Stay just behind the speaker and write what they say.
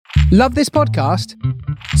Love this podcast?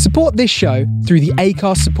 Support this show through the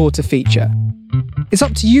Acast supporter feature. It's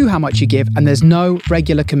up to you how much you give, and there's no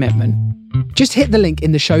regular commitment. Just hit the link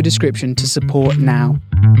in the show description to support now.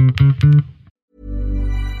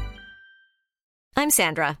 I'm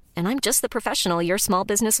Sandra, and I'm just the professional your small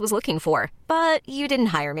business was looking for. But you didn't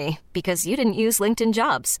hire me because you didn't use LinkedIn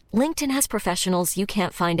Jobs. LinkedIn has professionals you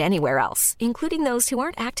can't find anywhere else, including those who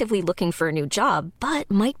aren't actively looking for a new job, but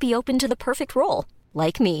might be open to the perfect role,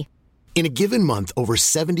 like me. In a given month, over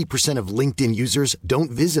 70% of LinkedIn users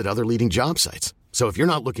don't visit other leading job sites. So if you're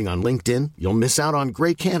not looking on LinkedIn, you'll miss out on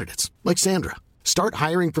great candidates like Sandra. Start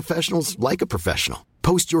hiring professionals like a professional.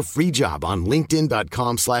 Post your free job on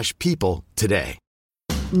linkedin.com/people today.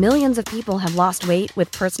 Millions of people have lost weight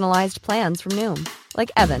with personalized plans from Noom.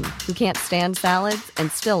 Like Evan, who can't stand salads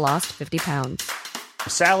and still lost 50 pounds.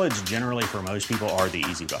 Salads generally for most people are the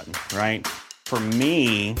easy button, right? For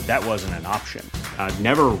me, that wasn't an option. I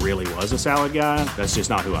never really was a salad guy. That's just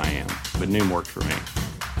not who I am. But Noom worked for me.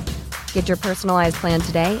 Get your personalized plan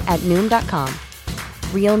today at Noom.com.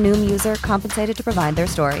 Real Noom user compensated to provide their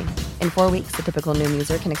story. In 4 weeks, the typical Noom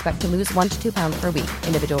user can expect to lose 1 to 2 pounds per week.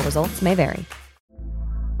 Individual results may vary.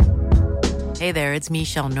 Hey there, it's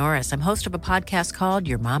Michelle Norris. I'm host of a podcast called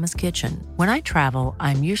Your Mama's Kitchen. When I travel,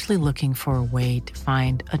 I'm usually looking for a way to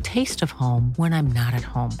find a taste of home when I'm not at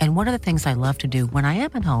home. And one of the things I love to do when I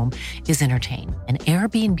am at home is entertain. And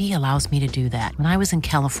Airbnb allows me to do that. When I was in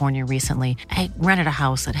California recently, I rented a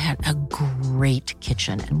house that had a great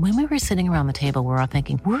kitchen. And when we were sitting around the table, we're all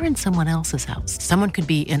thinking, we're in someone else's house. Someone could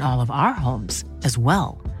be in all of our homes as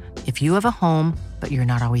well. If you have a home, but you're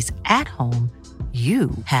not always at home,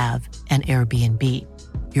 you have an Airbnb.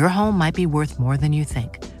 Your home might be worth more than you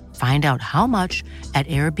think. Find out how much at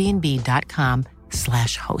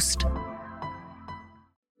airbnb.com/host.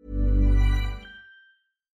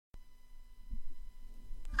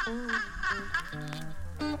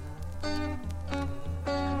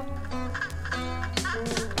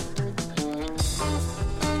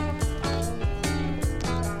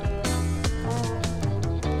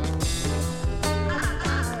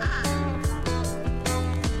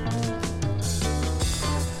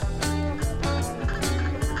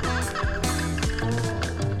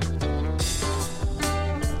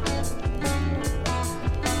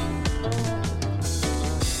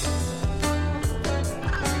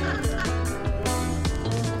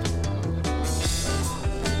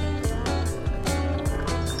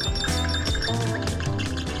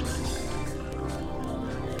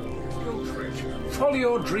 Follow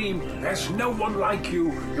your dream. There's no one like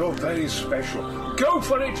you. You're very special. Go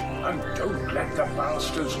for it, and don't let the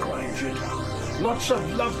bastards grind you down. Lots of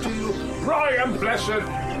love to you, Brian Blessed.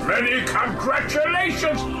 Many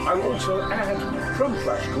congratulations. I'll also add from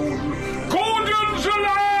Flash Gordon. Gordon's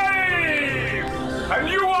alive! And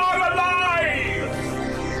you are alive!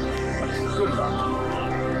 Good luck.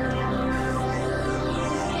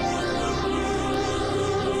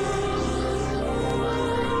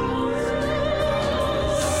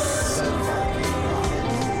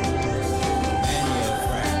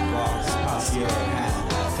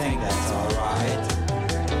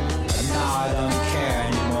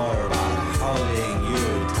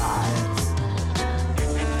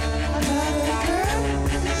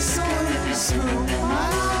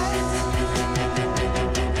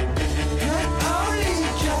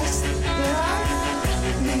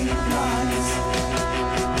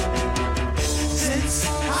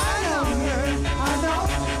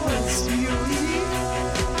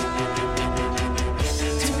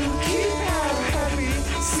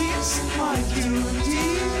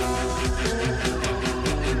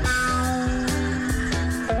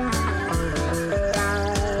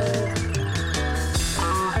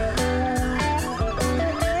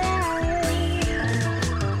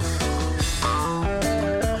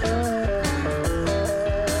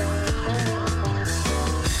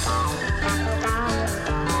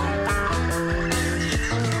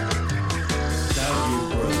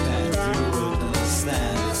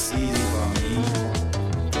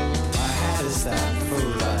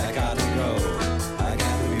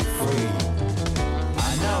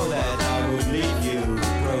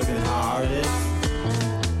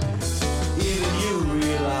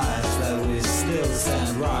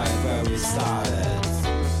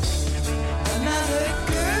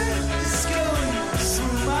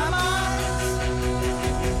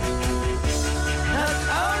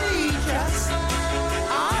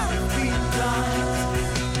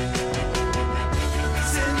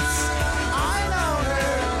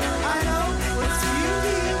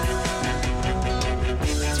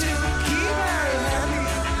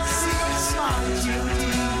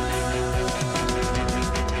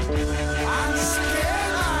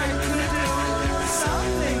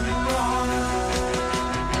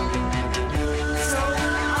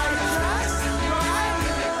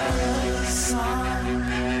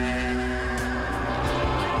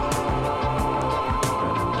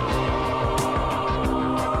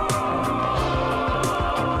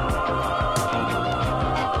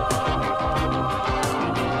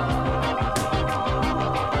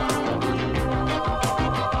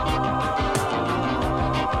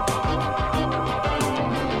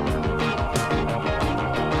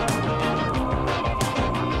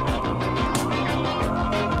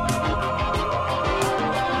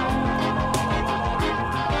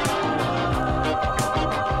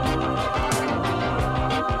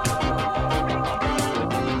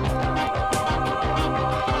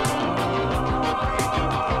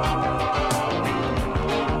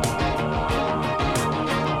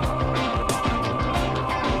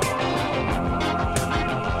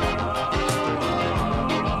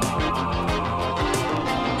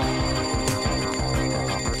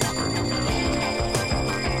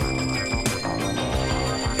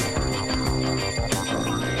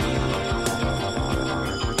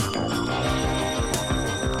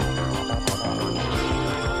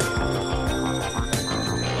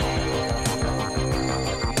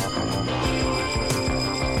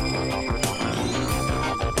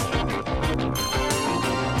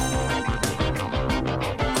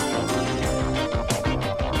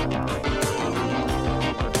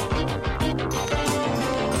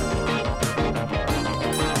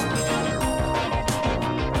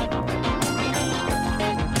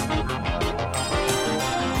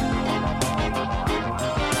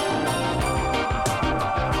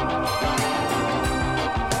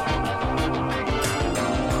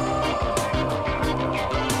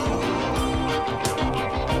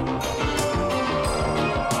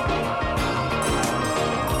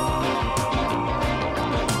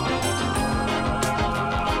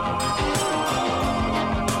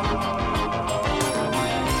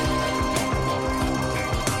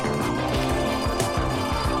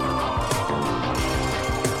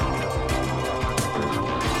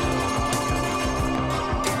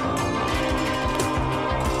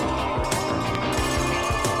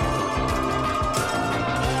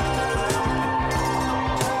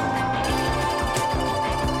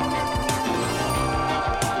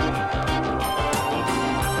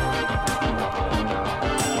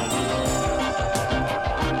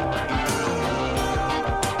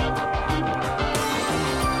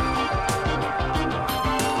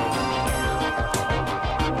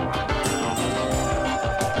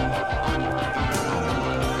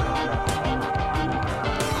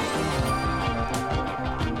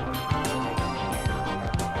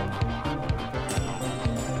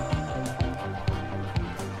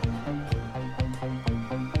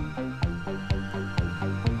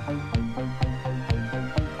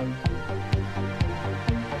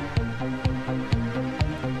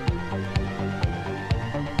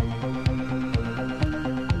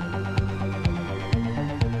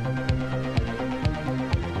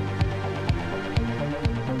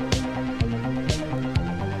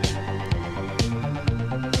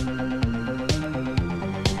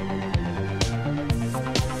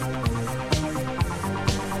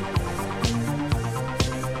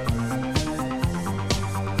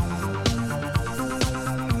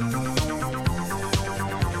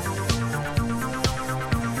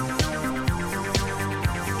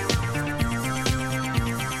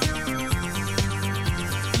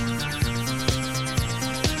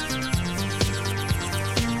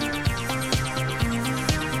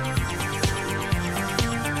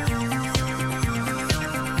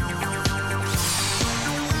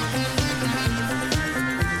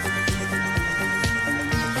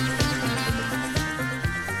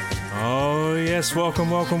 Yes,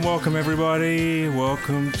 welcome everybody.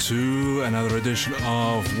 Welcome to another edition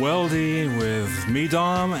of Worldy with me,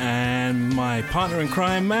 Dom, and my partner in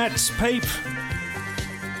crime, Matt Pape. Say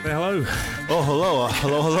hello. Oh,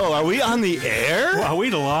 hello. Are we on the air? Well, are we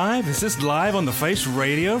live? Is this live on the Face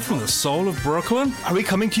Radio from the soul of Brooklyn? Are we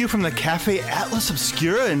coming to you from the Cafe Atlas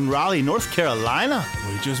Obscura in Raleigh, North Carolina?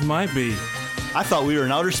 We just might be. I thought we were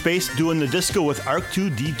in outer space doing the disco with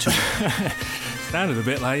R2-D2. Sounded a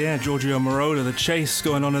bit like, Giorgio Moroder, The Chase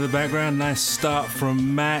going on in the background. Nice start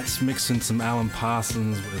from Matt, mixing some Alan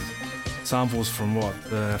Parsons with samples from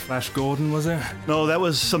Flash Gordon, was it? No, that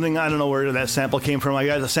was something, I don't know where that sample came from. I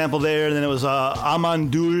got the sample there, and then it was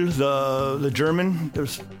Amandul, the German.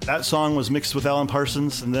 That song was mixed with Alan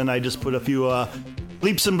Parsons, and then I just put a few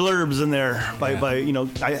leaps and blurbs in there by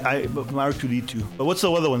R2-D2. But what's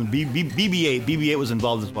the other one? BB-8. BB-8 was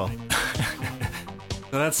involved as well.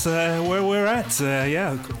 So that's where we're at.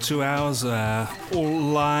 2 hours, all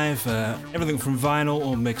live, everything from vinyl,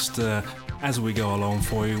 all mixed as we go along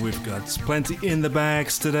for you. We've got plenty in the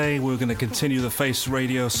bags today. We're going to continue the Face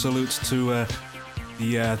Radio salutes to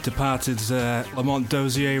the departed Lamont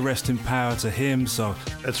Dozier. Rest in power to him. So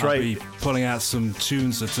that's I'll right. be pulling out some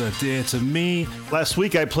tunes that are dear to me. Last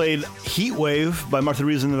week I played Heat Wave by Martha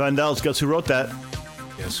Reeves and the Vandells. Guess who wrote that?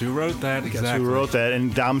 Guess who wrote that? Exactly. Guess who wrote that?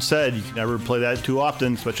 And Dom said you can never play that too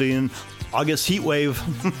often, especially in August heat wave.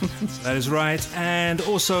 That is right. And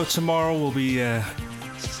also tomorrow we'll be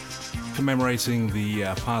commemorating the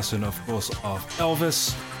passing, of course, of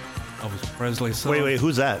Elvis Presley. So, wait,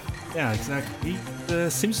 who's that? Yeah, exactly. He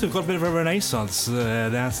seems to have got a bit of a renaissance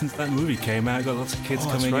now since that movie came out. Got lots of kids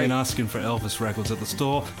coming in asking for Elvis records at the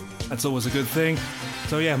store. That's always a good thing.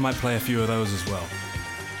 So yeah, might play a few of those as well.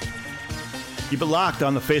 Keep it locked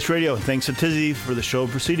on the Face Radio. Thanks to Tizzy for the show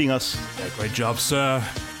preceding us. Yeah, great job, sir.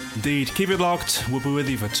 Indeed. Keep it locked. We'll be with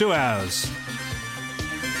you for 2 hours.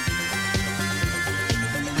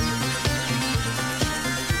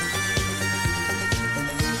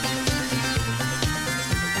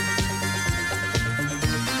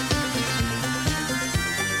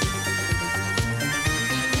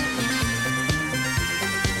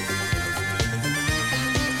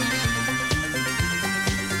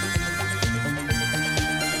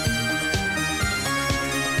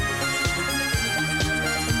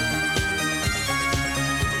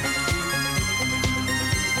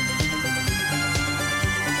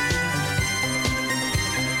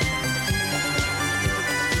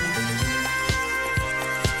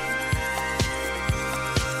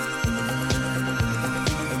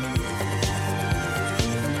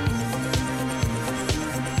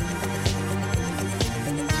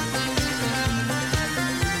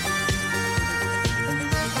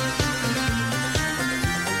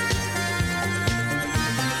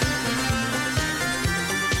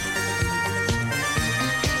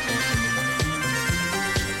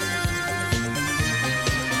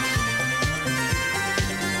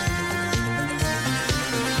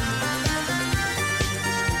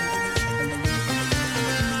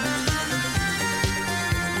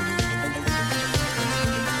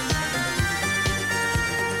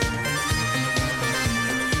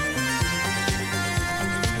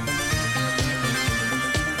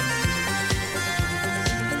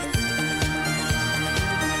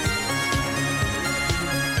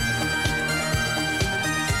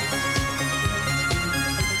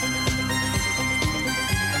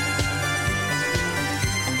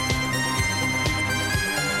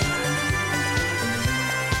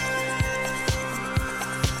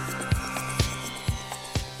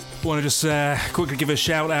 Want to just quickly give a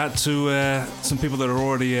shout out to some people that are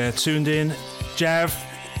already tuned in. Jav,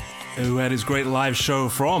 who had his great live show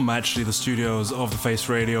from actually the studios of the Face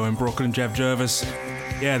Radio in Brooklyn. Jav Jervis.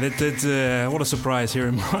 Yeah, what a surprise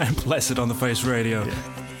hearing Brian Blessed on the Face Radio. Yeah.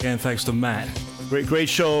 Again, thanks to Matt. Great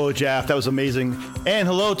show, Jaff. That was amazing. And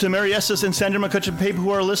hello to Mary Estes and Sandra McCutcheon-Pape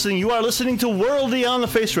who are listening. You are listening to Worldy on the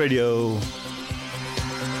Face Radio.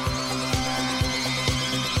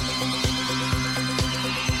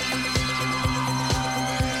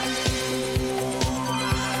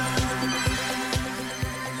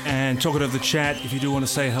 And talking of the chat, if you do want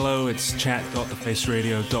to say hello, it's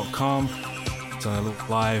chat.thefaceradio.com. It's a little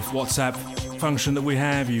live WhatsApp function that we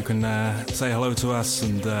have. You can say hello to us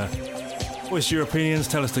and voice your opinions,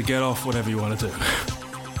 tell us to get off, whatever you want to do.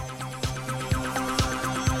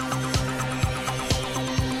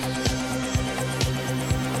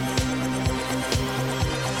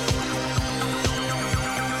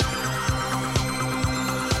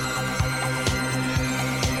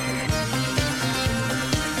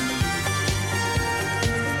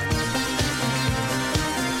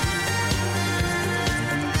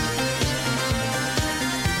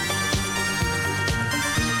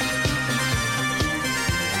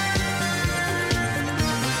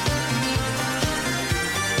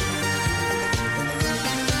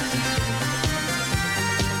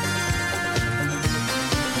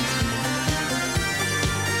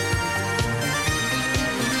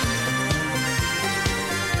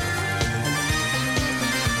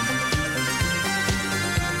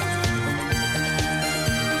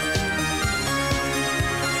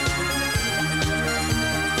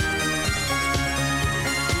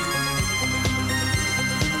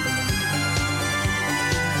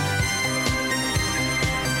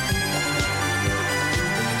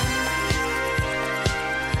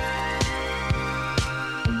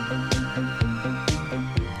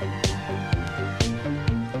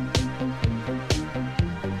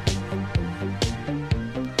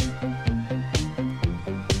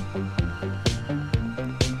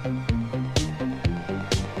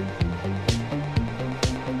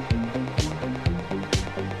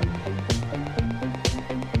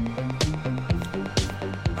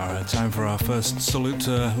 Time for our first salute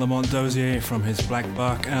to Lamont Dozier from his Black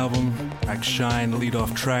Bark album, track Shine,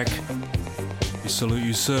 lead-off track. We salute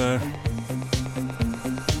you, sir.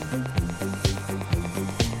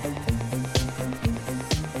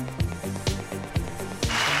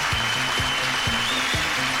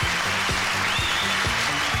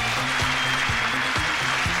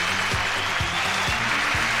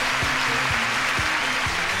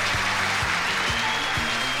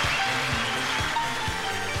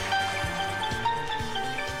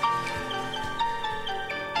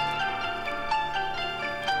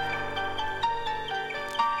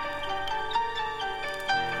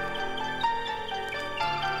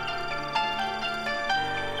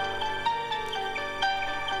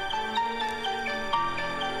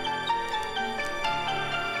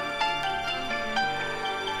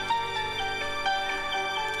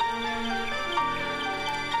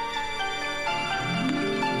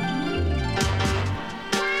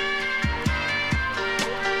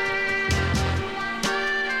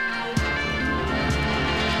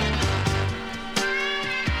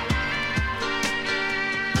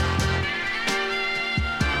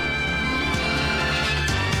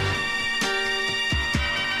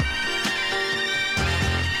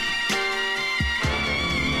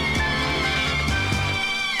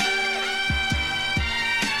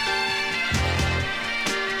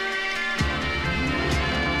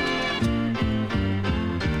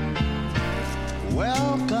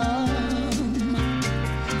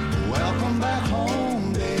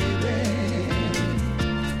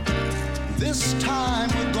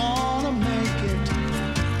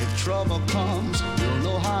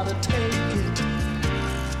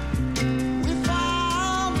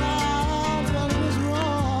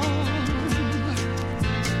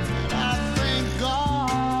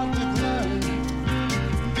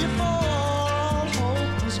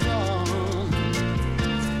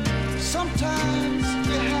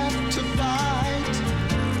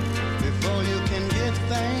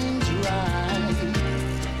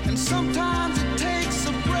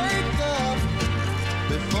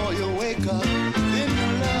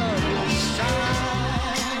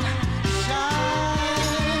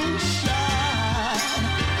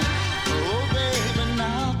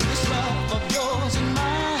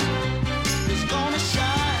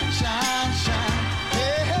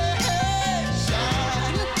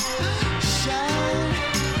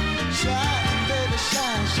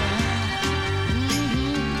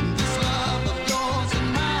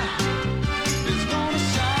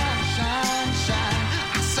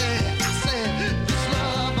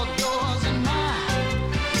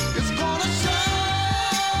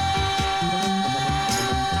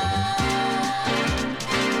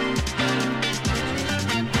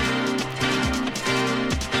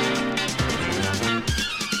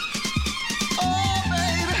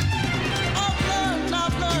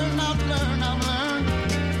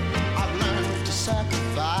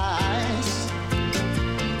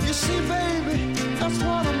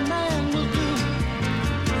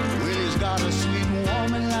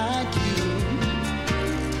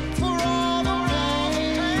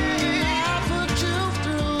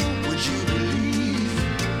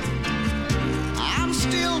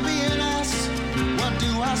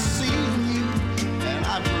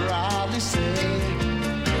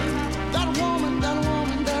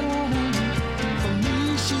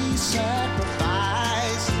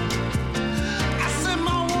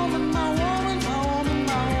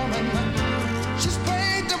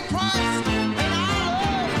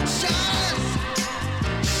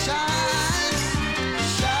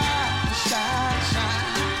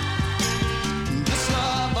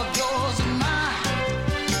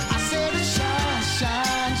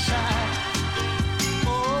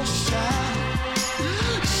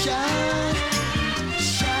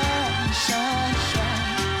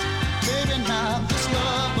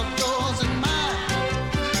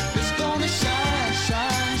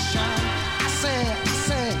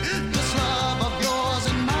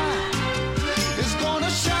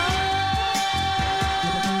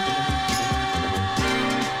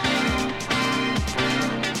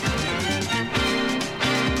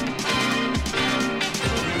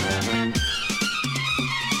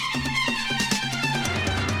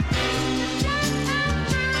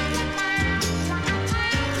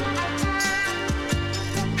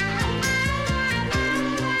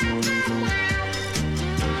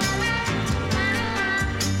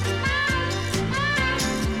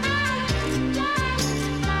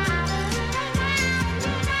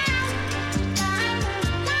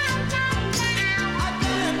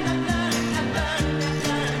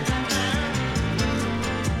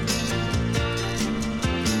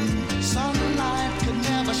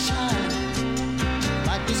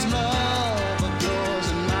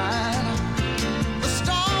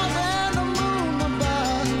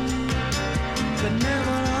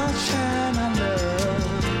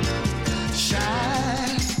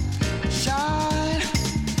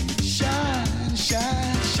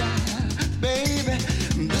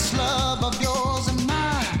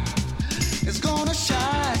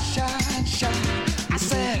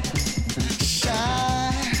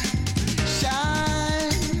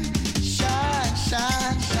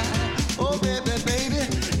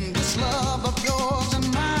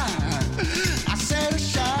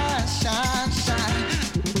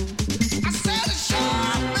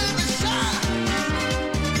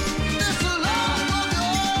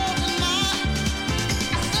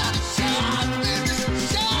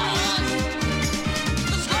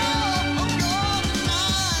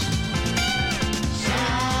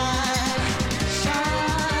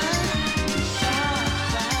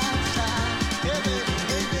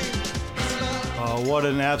 What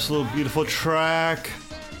an absolute beautiful track.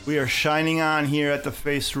 We are shining on here at the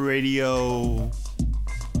Face Radio.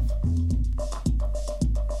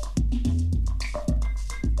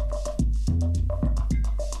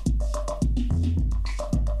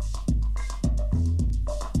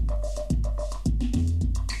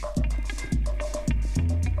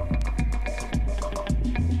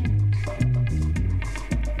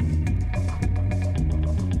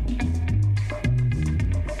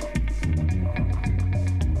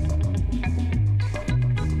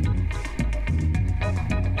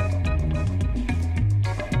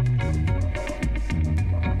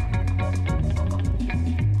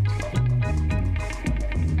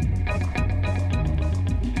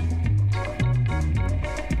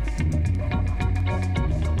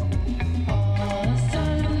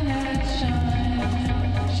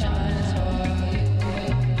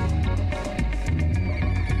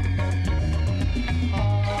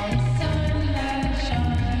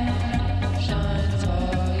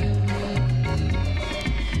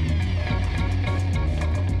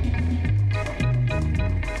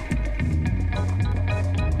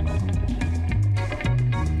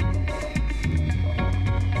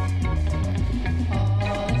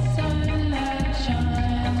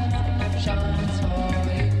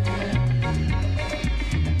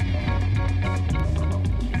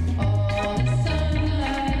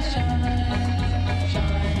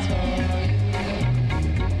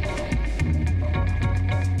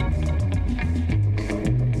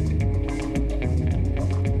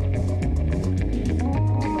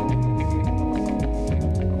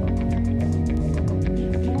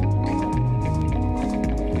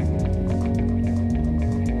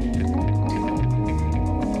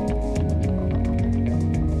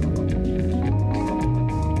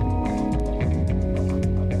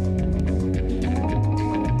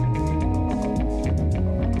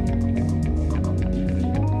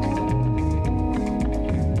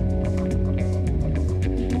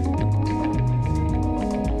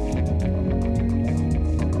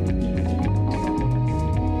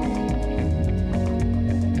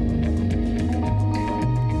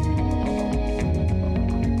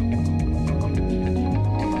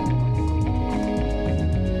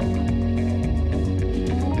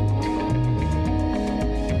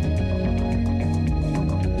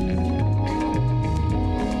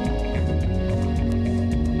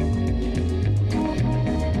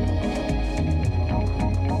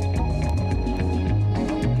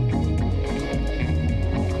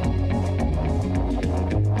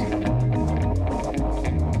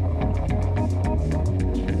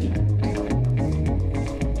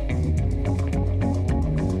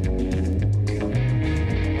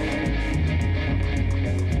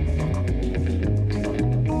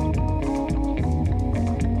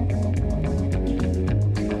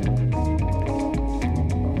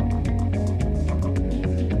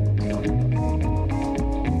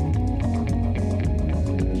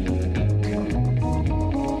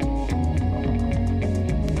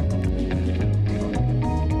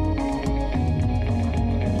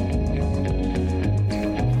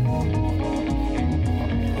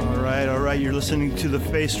 You're listening to the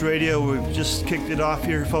Face Radio. We've just kicked it off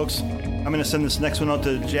here, folks. I'm going to send this next one out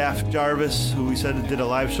to Jaff Jarvis, who we said did a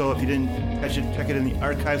live show. If you didn't catch it, check it in the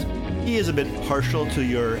archives. He is a bit partial to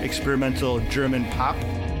your experimental German pop.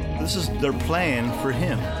 This is their plan for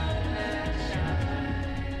him.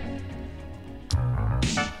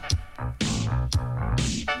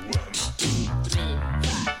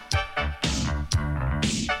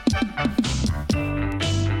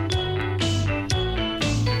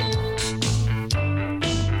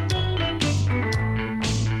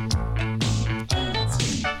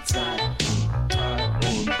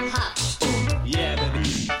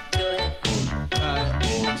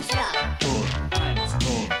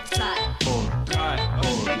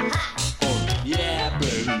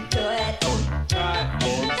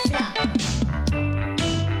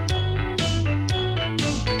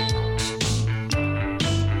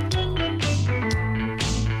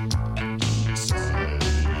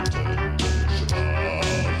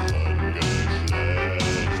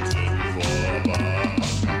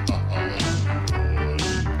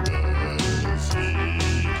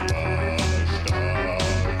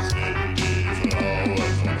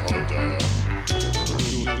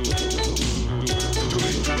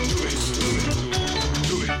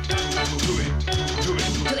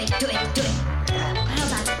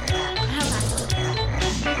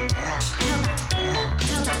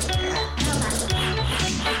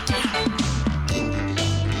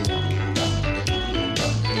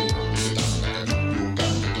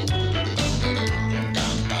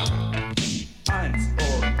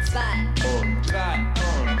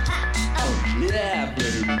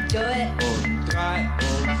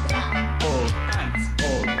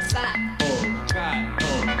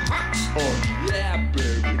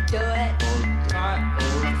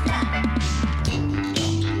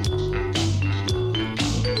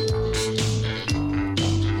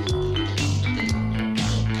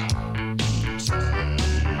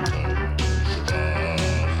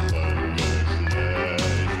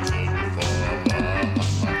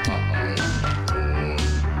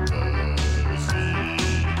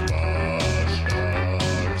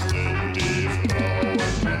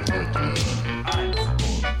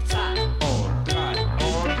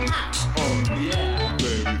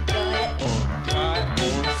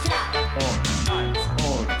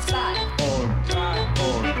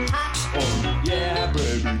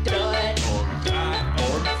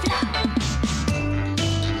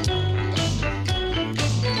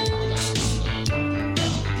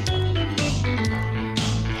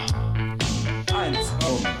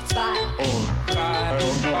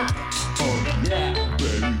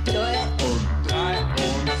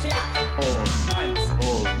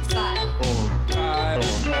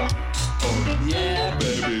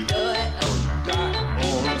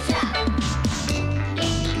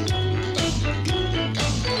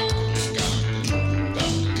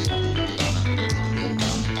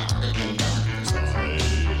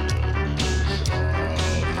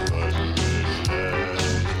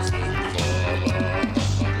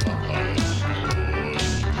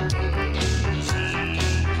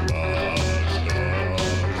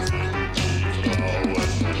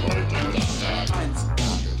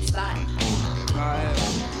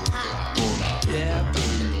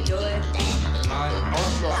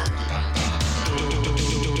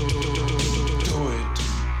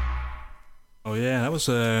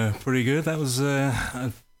 was pretty good. That was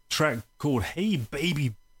a track called Hey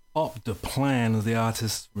Baby Pop the Plan. The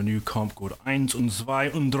artist from a new comp called 1 und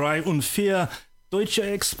 2 und 3 und 4 Deutsche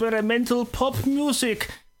Experimental Pop Music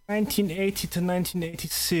 1980 to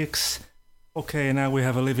 1986. Okay, now we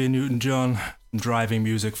have Olivia Newton-John, some driving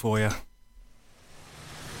music for you.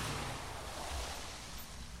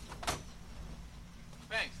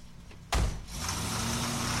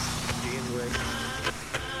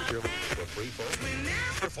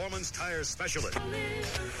 Performance Tire Specialist.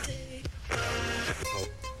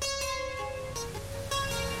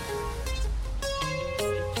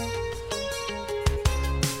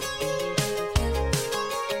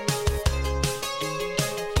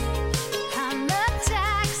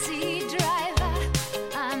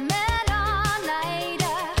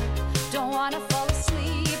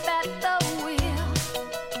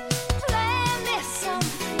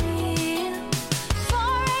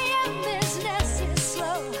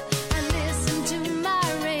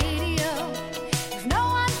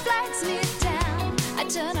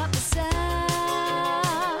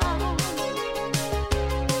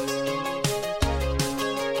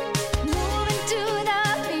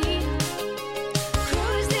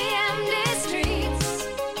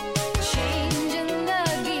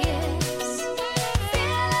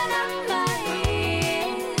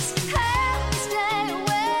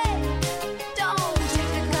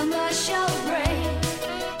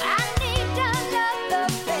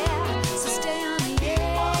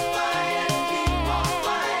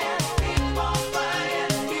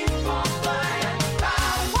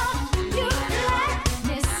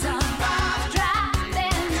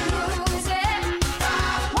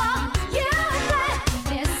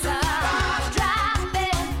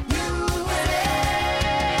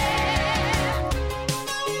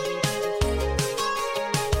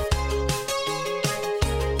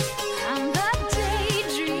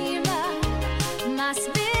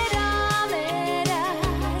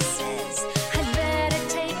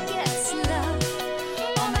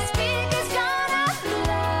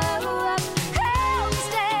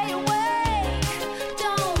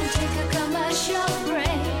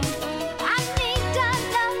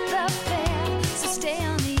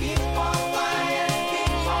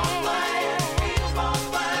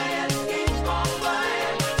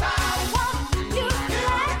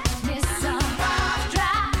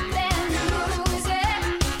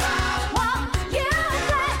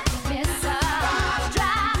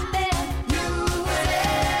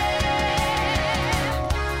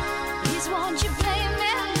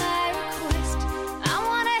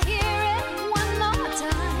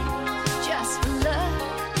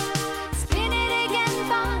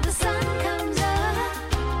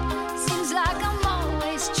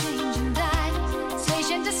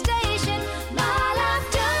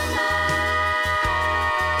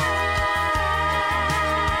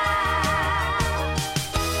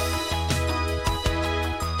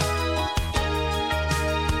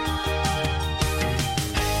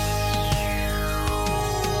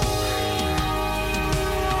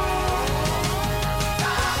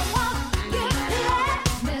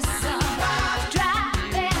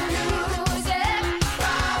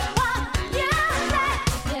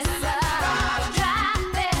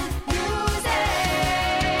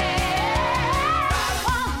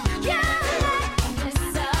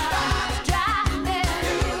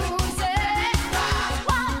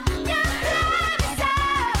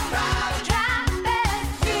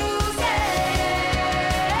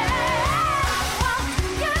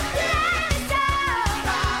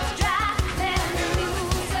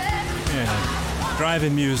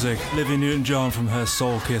 Driving music, Olivia Newton-John from her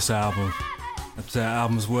Soul Kiss album. That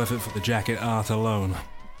album's worth it for the jacket art alone.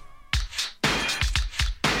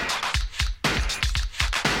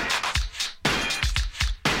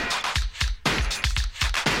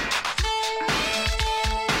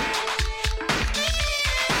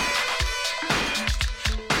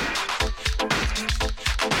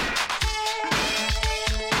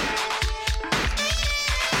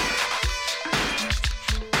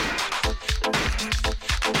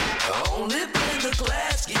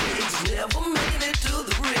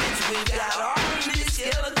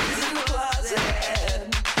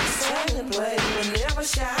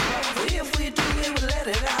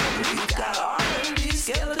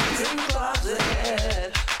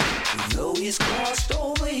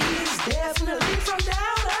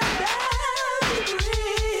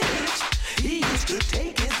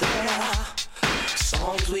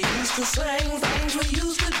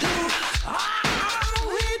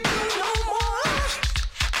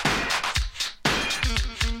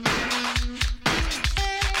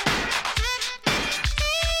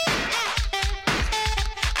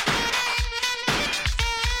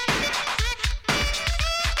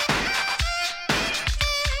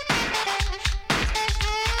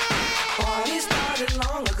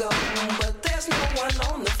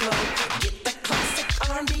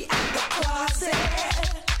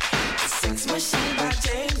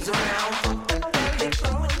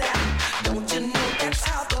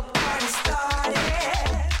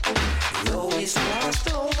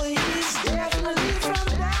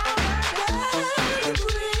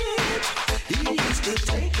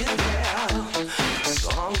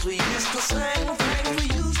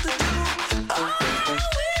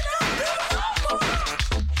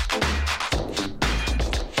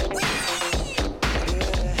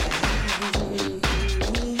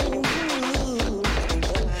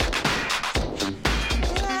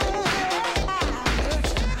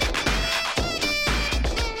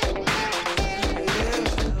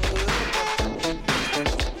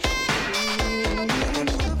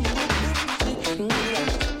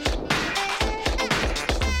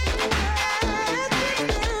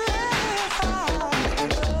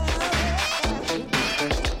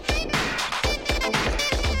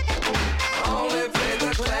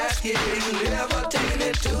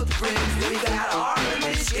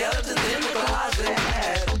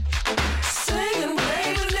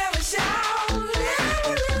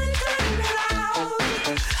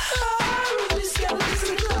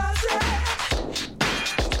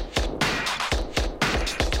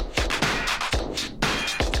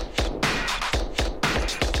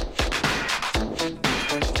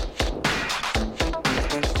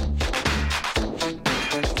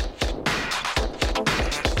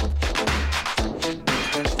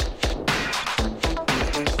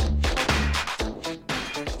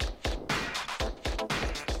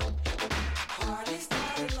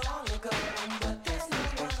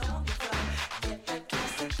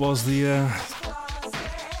 was the...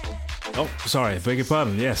 Oh, sorry, beg your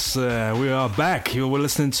pardon. Yes, we are back. You were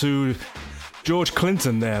listening to George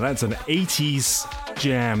Clinton there. That's an 80s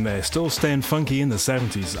jam there. Still staying funky in the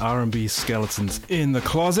 70s. R&B skeletons in the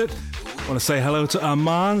closet. I want to say hello to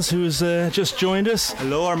Armand, who's just joined us.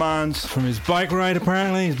 Hello, Armand. From his bike ride,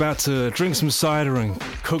 apparently. He's about to drink some cider and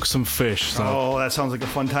cook some fish. So. Oh, that sounds like a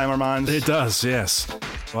fun time, Armand. It does, yes.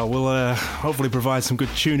 Well, we'll hopefully provide some good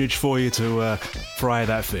tunage for you to fry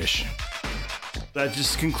that fish. That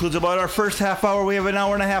just concludes about our first half hour. We have an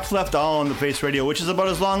hour and a half left all on the Face Radio, which is about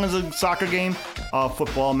as long as a soccer game, a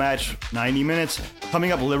football match, 90 minutes.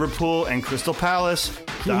 Coming up, Liverpool and Crystal Palace.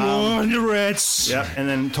 Come on, you Reds. Yep, and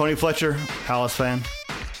then Tony Fletcher, Palace fan.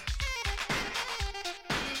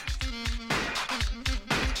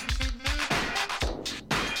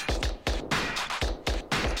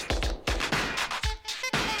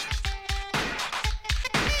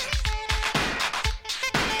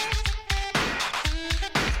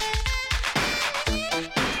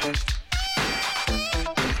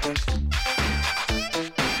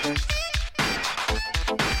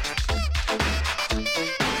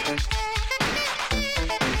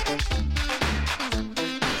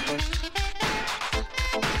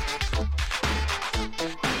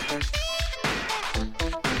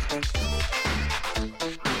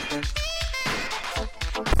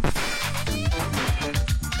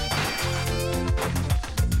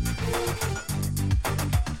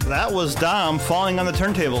 That was Dom falling on the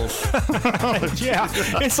turntables. Yeah,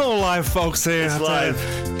 it's all live, folks. Here, it's live.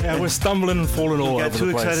 Yeah, we're stumbling and falling all over the place. Got too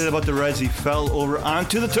excited about the Reds. He fell over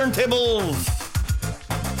onto the turntables.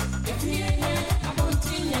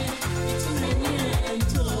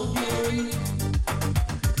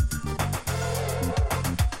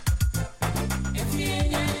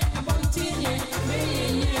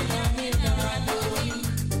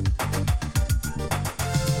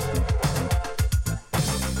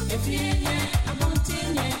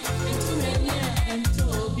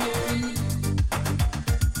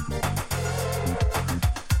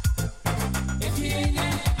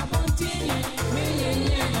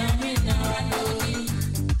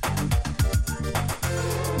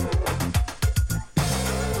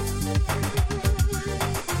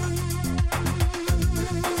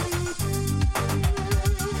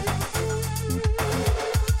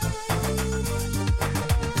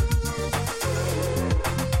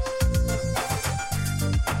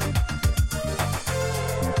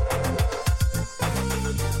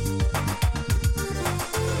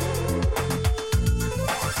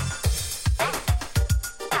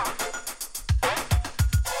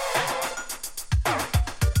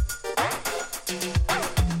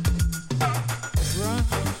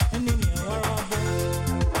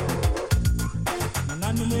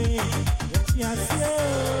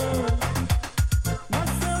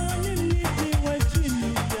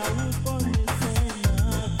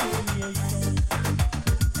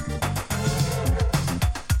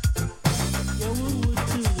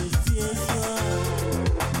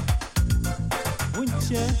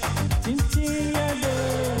 Yeah.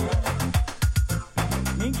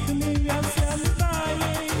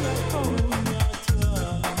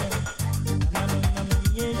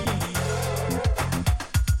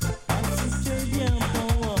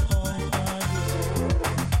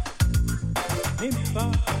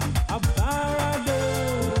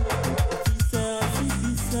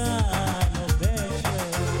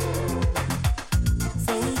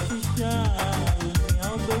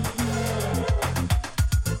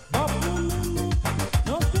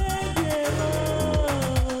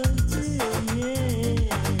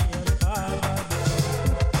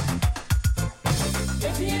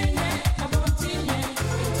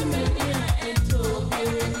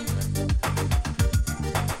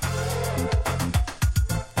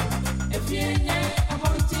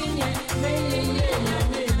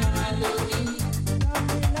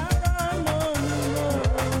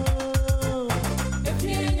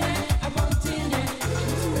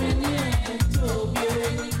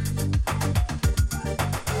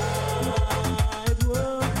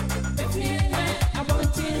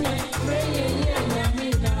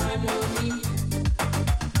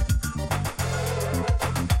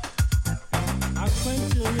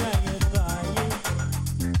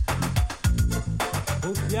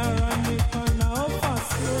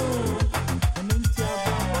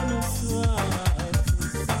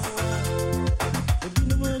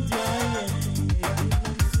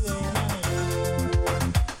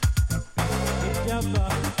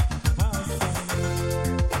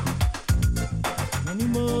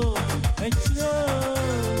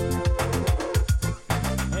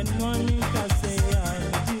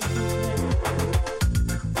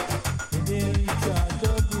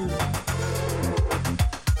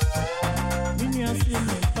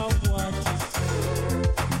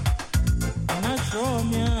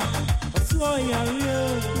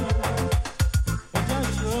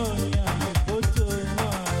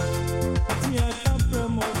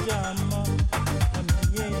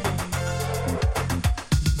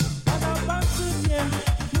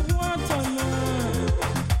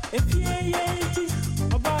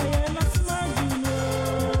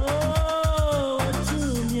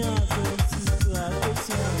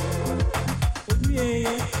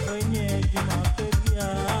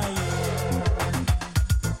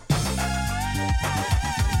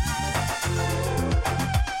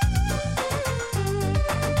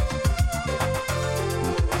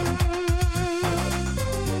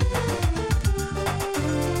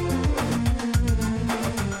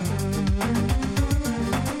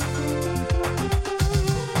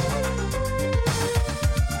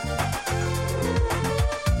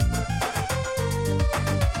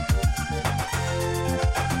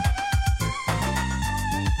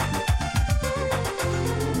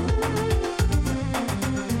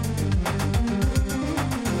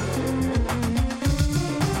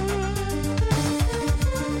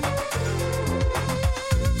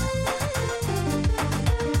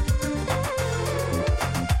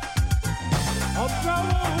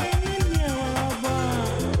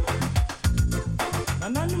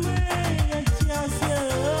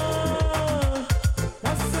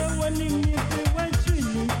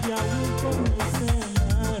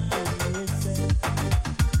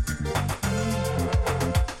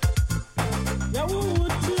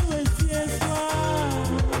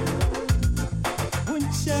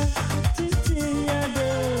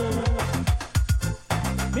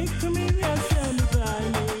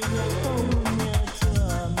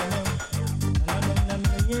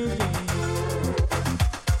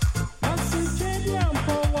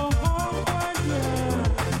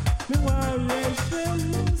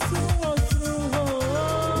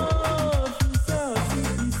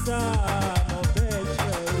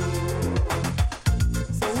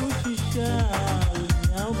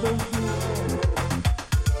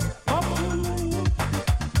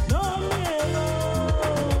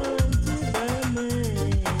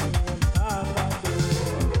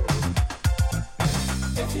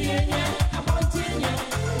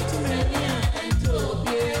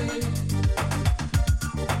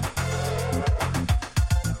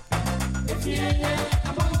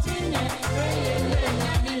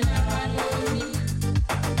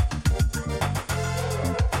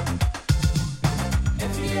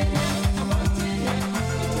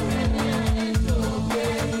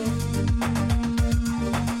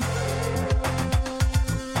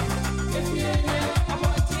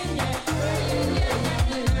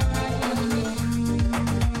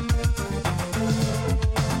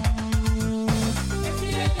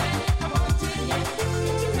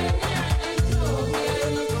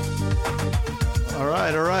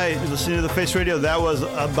 Listening to the Face Radio, that was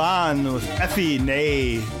Aban with Effie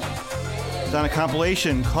Nay. It's on a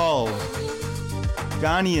compilation called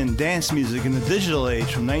Ghanaian Dance Music in the Digital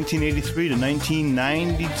Age from 1983 to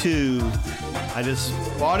 1992. I just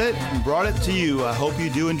bought it and brought it to you. I hope you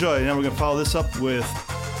do enjoy it. Now we're going to follow this up with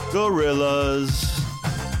Gorillaz.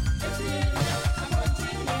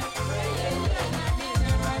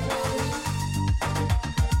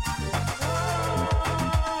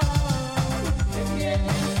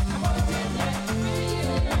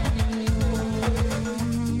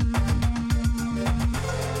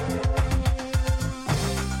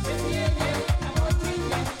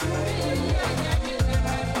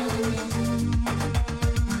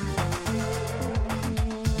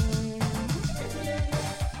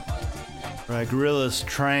 Gorillaz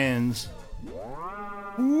Trans.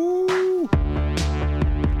 Ooh.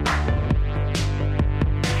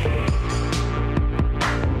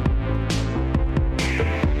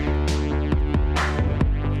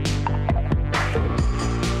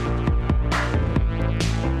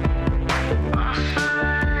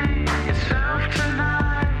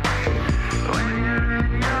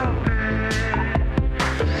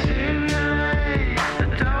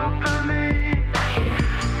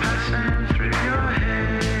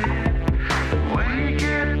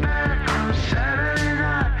 Get back.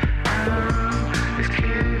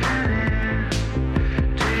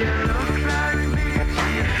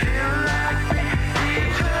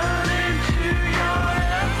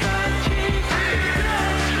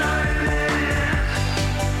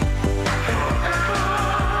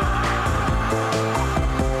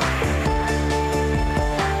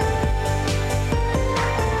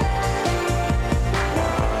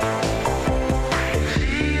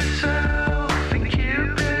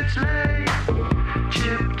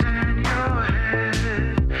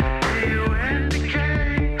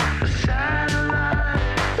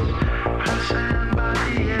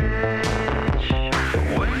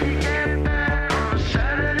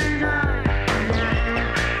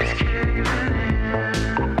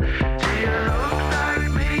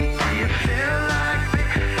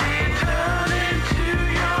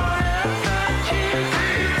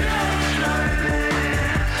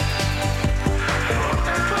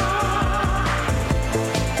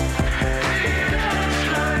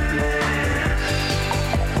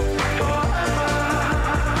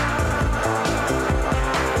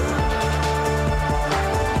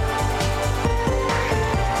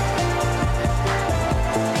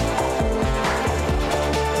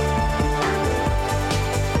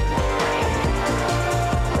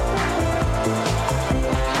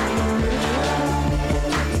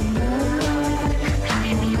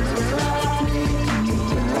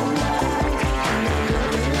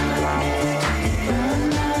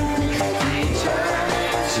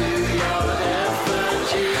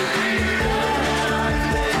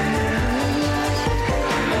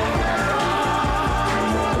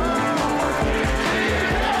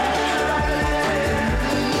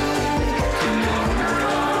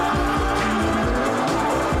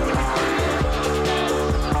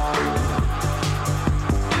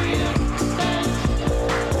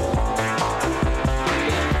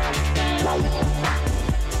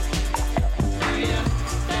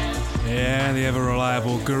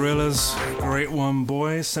 Brothers. Great one,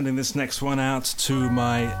 boys. Sending this next one out to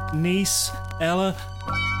my niece, Ella,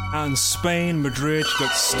 out in Spain, Madrid. She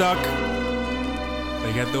got stuck.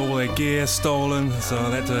 They got all their gear stolen, so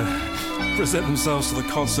they had to present themselves to the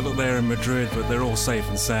consulate there in Madrid, but they're all safe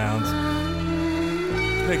and sound.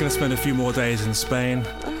 They're going to spend a few more days in Spain.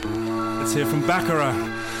 Let's hear from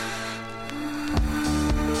Baccarat.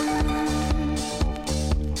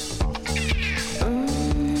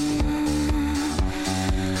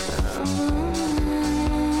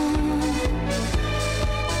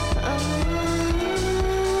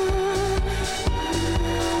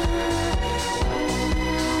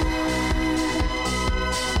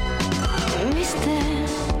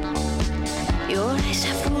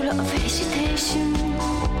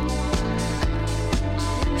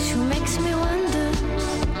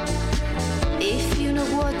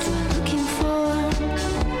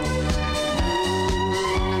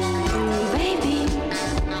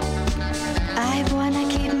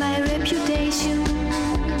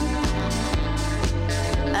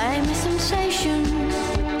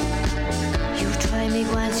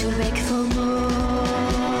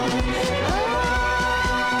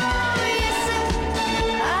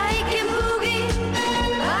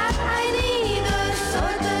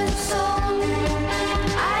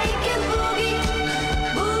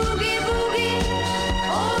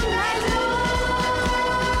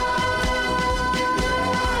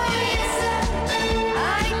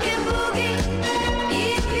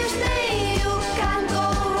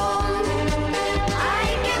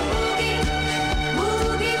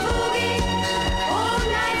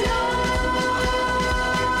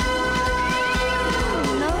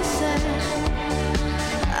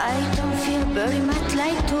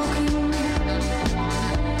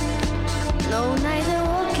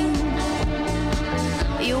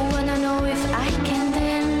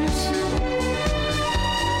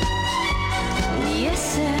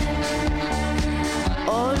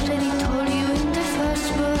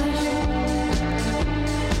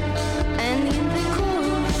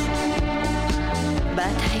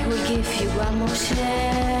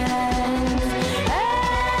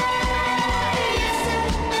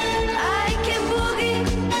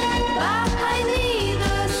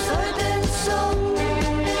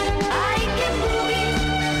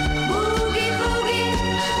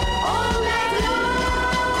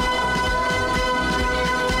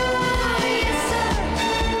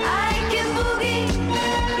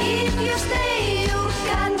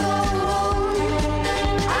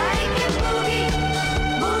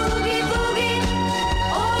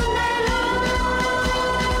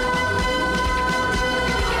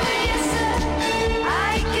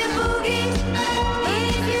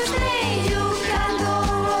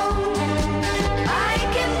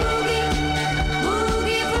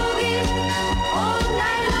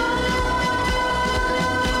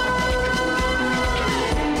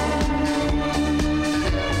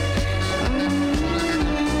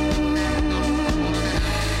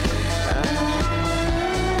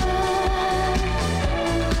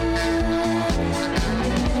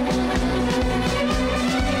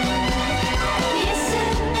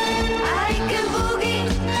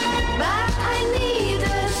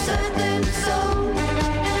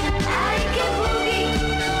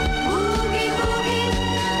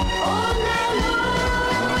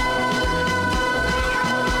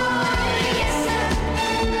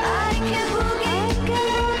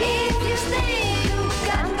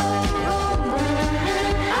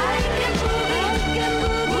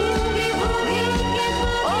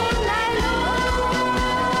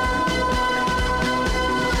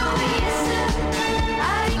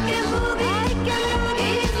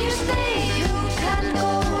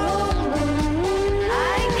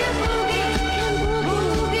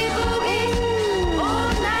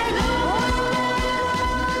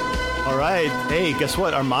 Hey, guess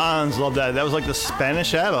what? Armands love that. That was like the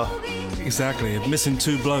Spanish ABBA. Exactly. Missing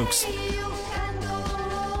two blokes.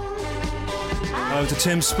 Hello to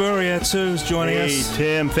Tim Spurrier, too, who's joining us. Hey,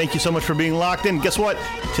 Tim. Thank you so much for being locked in. Guess what?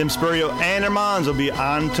 Tim Spurrier and Armands will be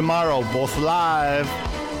on tomorrow, both live.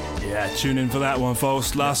 Yeah, tune in for that one,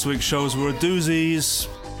 folks. Last week's shows were doozies.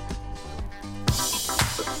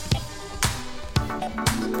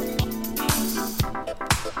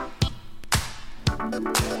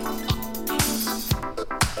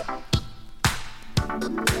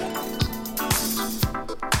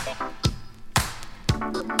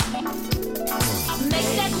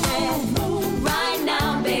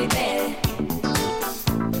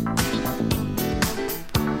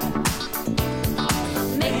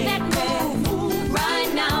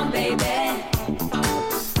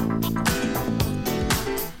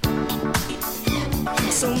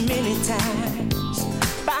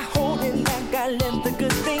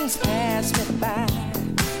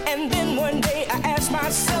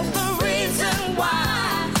 myself the reason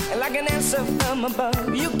why. And like an answer from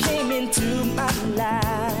above, you came into my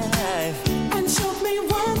life and showed me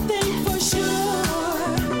one thing for sure.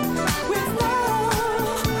 With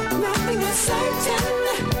love, nothing is certain.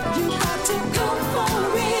 You got to go for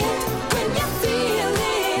it when you feel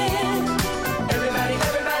it. Everybody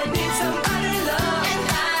needs somebody to love, and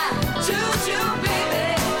I choose you, baby.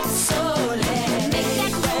 So let's make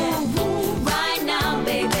that move right now,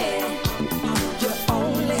 baby. You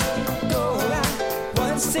only go around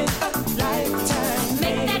once in a lifetime.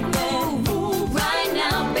 Make that move right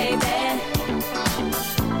now, baby.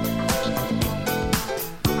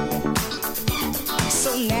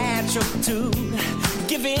 So natural to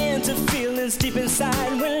give in to feelings deep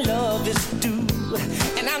inside when love is due.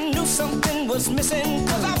 And I knew something was missing,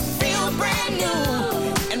 cause I feel brand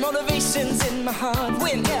new. And motivation's in my heart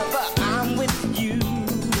whenever I'm with you.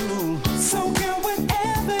 So girl,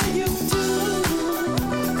 whatever you do,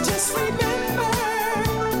 just remember,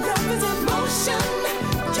 love is emotion.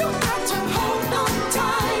 You got to hold on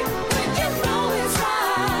tight when you know it's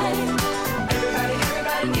right.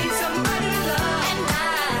 Everybody needs somebody to love, and I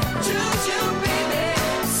choose you, baby.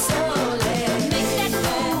 So let's make that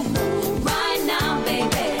move right now,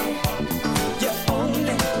 baby. You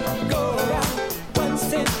only go around once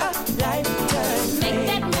in a lifetime. Make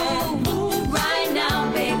that move right now,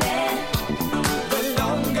 baby. The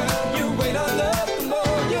longer you wait on love, the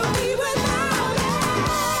more you'll be without it.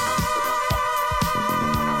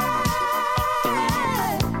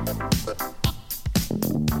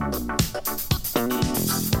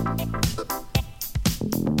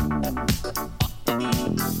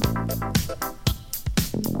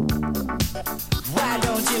 Why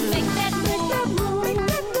don't you make that move?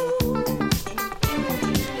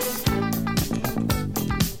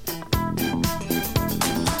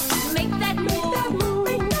 Make that move. Make that move.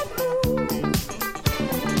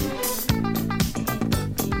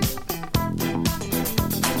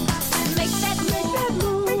 Make that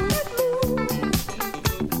move.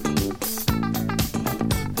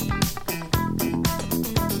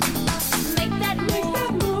 Make that move. Make that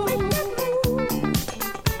move.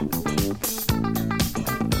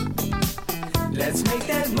 Let's make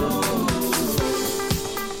that move.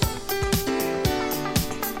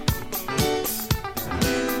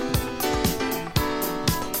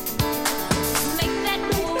 Make that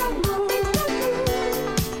move.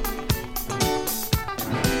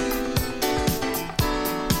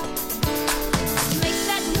 Make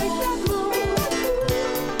that move.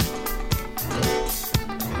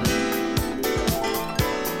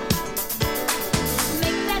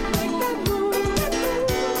 Make that move.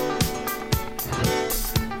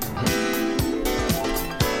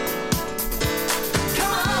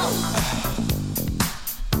 Come on.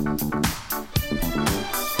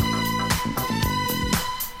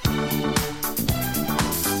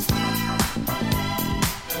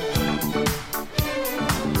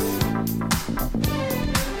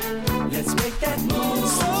 Let's make that move.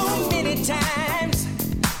 So many times,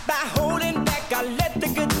 by holding back, I let the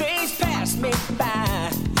good days pass me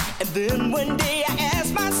by. And then one day I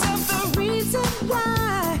asked myself the reason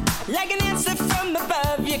why. Like an answer from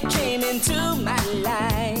above, you came into my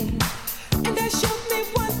life. And that showed me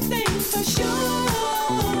one thing for sure.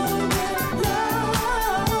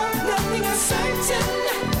 Love, nothing is certain.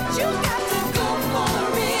 You got to go for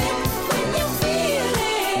it when you feel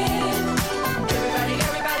it.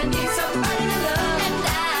 Everybody needs somebody to love, and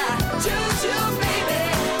I choose you, baby.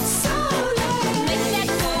 So let's make that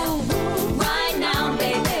move right now,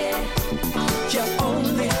 baby. You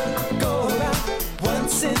only go around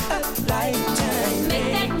once in a lifetime.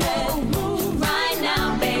 Make that move right now,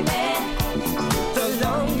 baby. The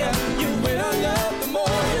longer you wait on love, the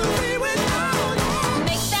more you'll be without it.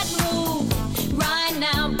 Make that move right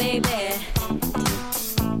now, baby.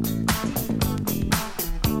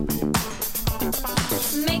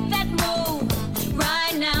 Make that move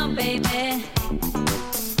right now, baby.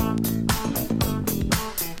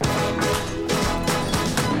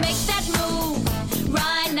 Make that move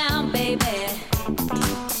right now, baby.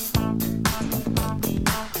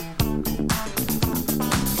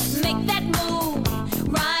 Make that move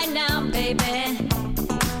right now, baby.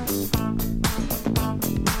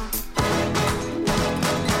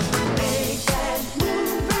 Make that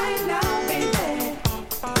move right now, baby.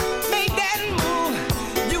 Make that move.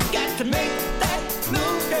 You got to make that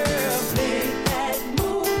move, girl. Make that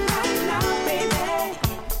move right now, baby.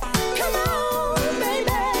 Come on,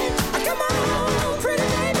 baby. Come on, pretty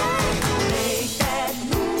baby. Make that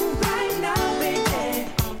move right now, baby.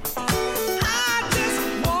 I just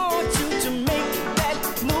want you to make that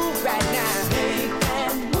move right now. Make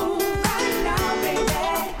that move right now, baby.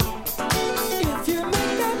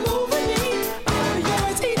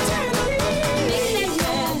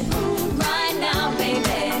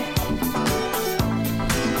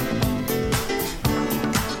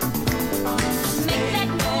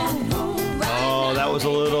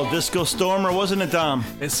 disco stormer, wasn't it, Dom?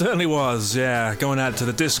 It certainly was, yeah. Going out to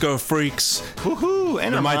the disco freaks. Woohoo!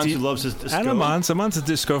 And Armand, who loves his disco. And Armand's a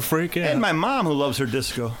disco freak, yeah. And my mom, who loves her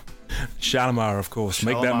disco. Shalimar, of course.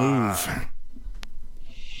 Make that move.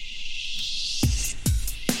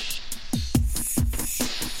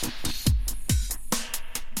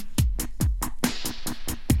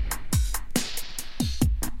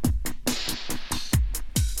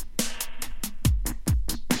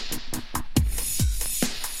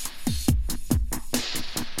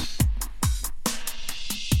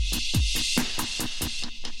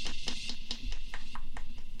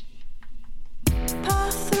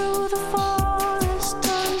 Through the forest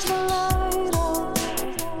turns the light on,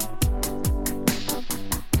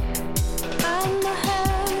 and my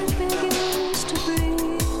head begins to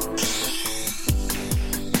breathe.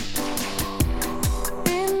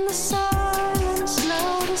 In the silence,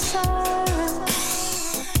 now the silence.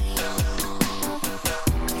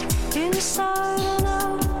 Inside and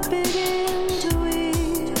out begin to weave.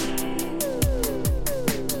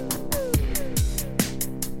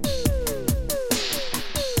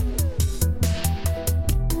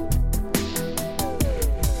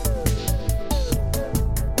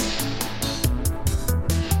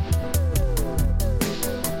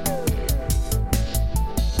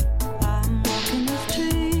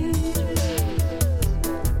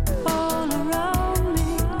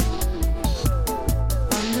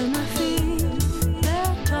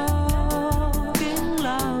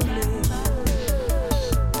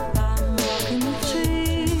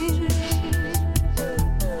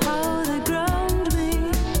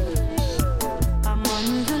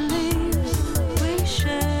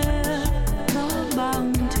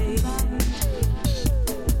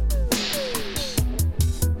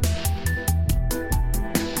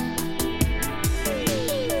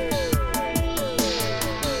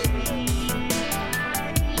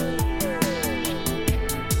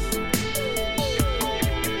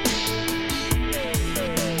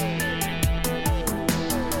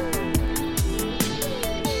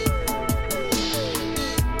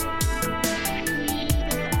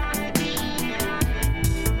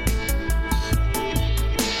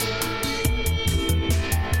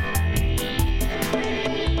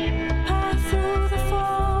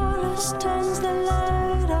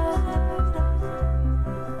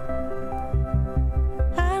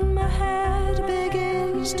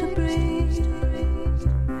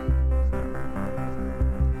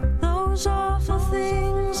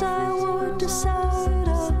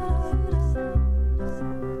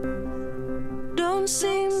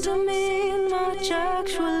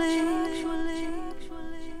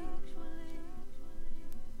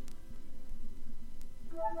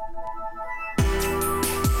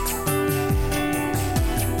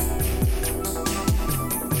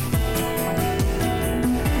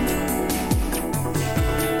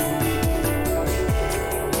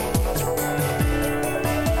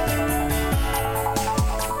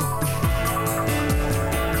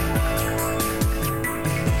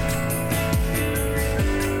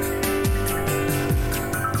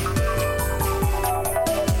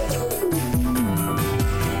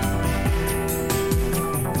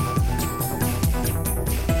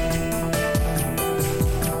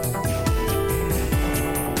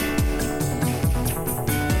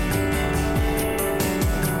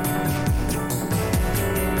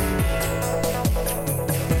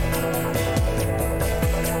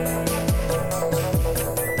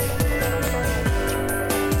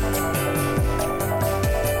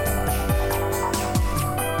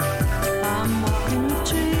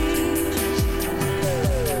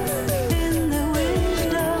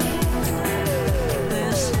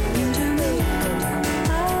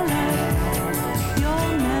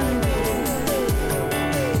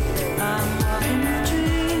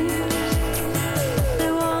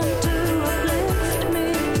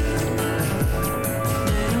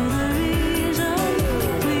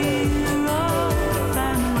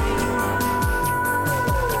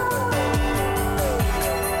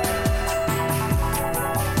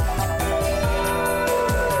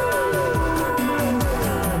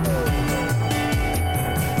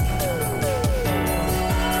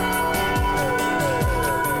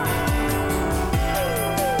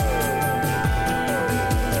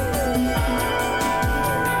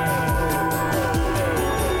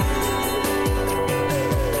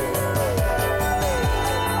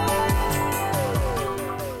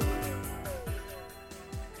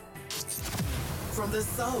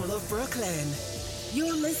 Brooklyn.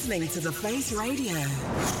 You're listening to The Face Radio.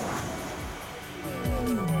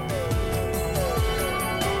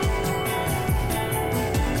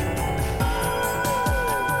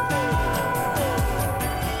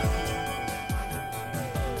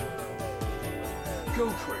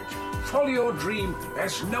 your dream.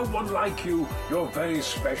 There's no one like you. You're very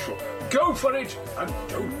special. Go for it and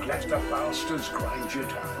don't let the bastards grind you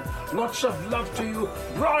down. Lots of love to you,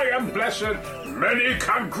 Brian Blessed. Many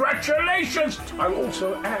congratulations. I'll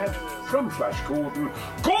also add from Flash Gordon,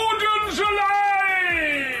 Gordon's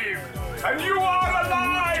alive! And you are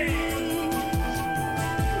alive!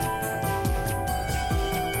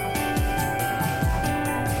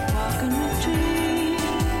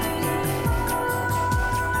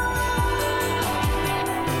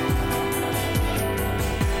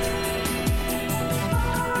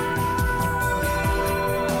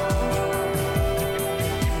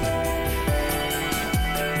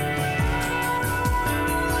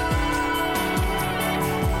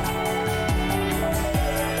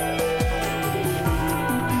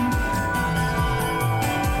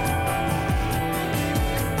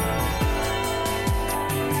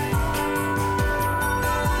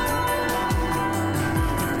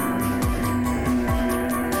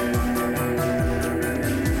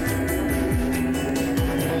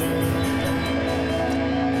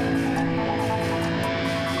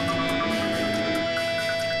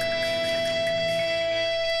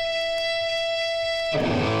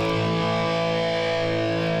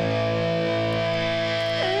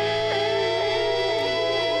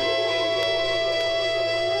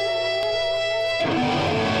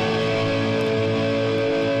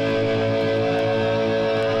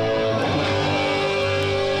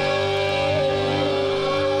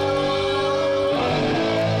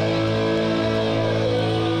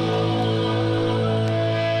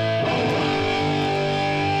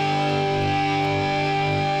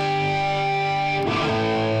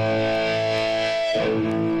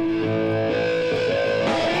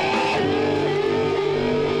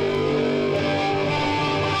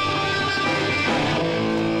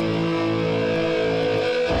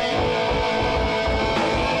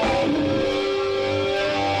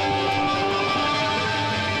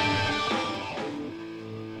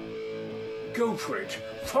 Go for it.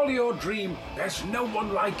 Follow your dream. There's no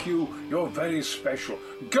one like you. You're very special.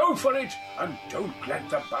 Go for it and don't let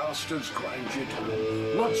the bastards grind you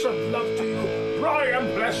down. Lots of love to you,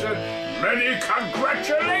 Brian Blessed. Many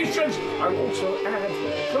congratulations. I'll also add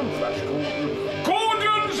from Flash Gordon,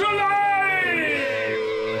 Gordon's alive!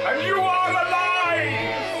 And you are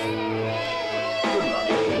alive! Good luck.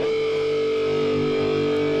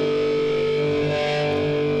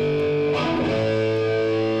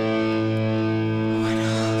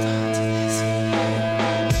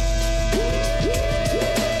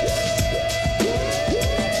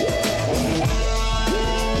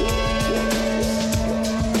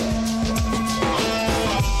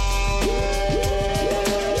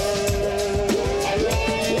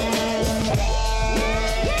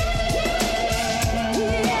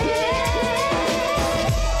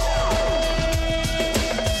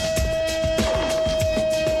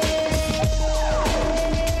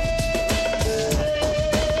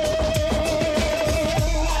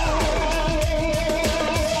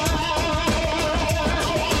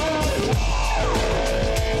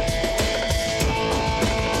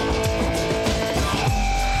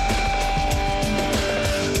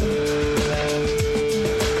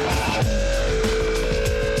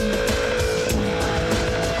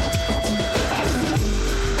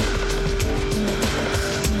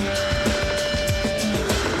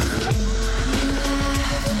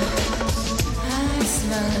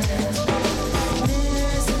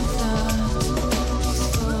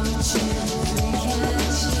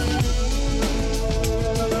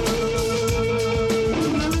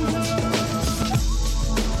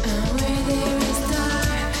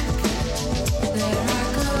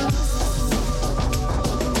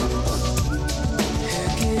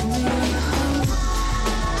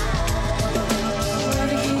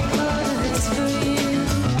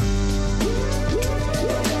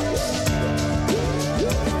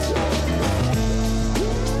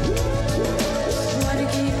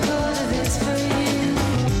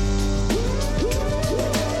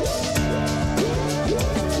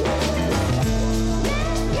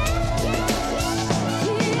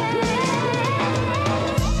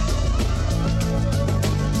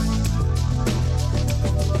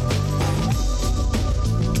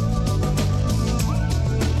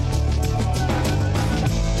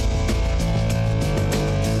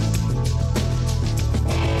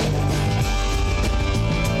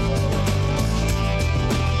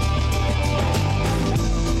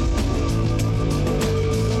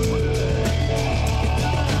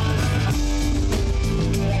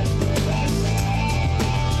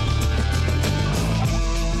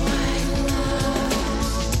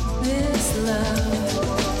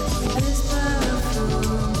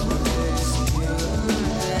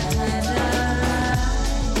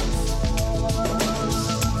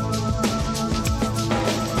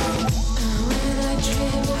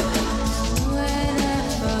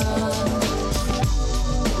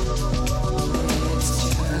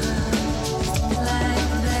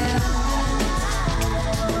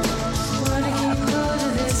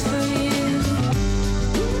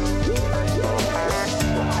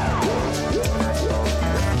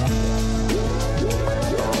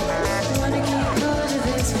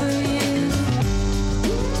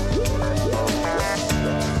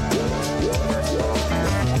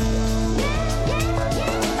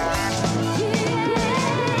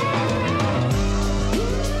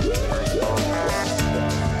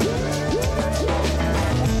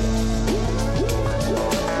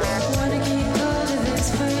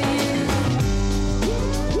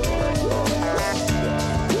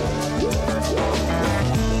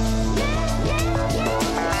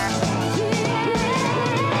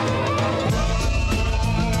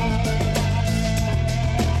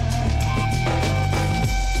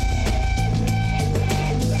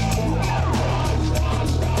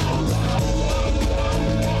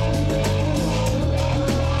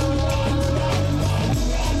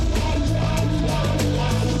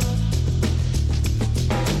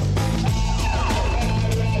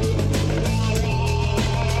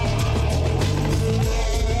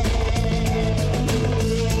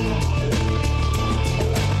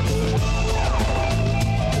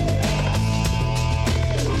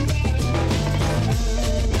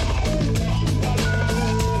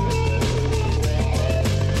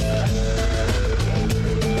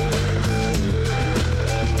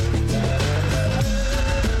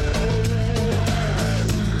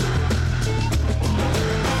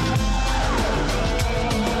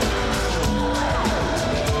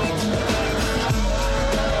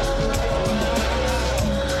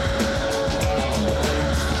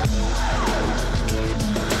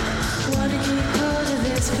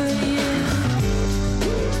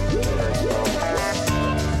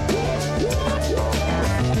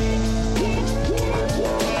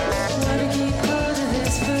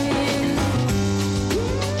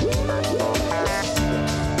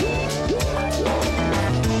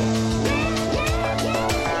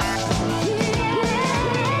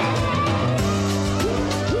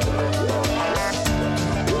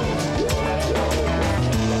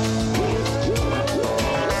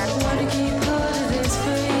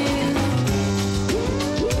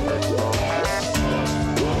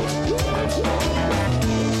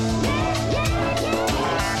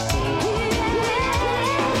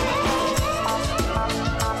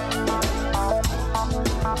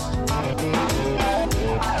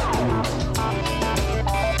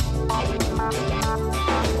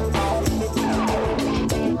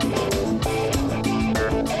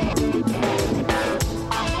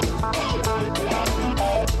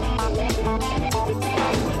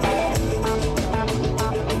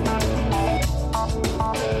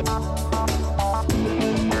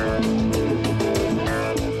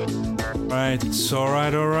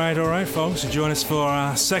 right, folks. Join us for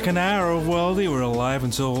our second hour of Worldy. We're live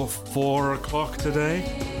until 4 o'clock today.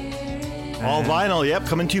 All vinyl, yep,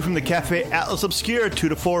 coming to you from the Cafe Atlas Obscure, 2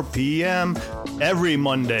 to 4 p.m. every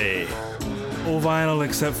Monday. All vinyl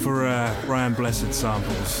except for Brian Blessed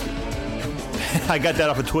samples. I got that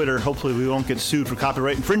off of Twitter. Hopefully we won't get sued for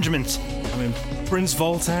copyright infringements. I mean, Prince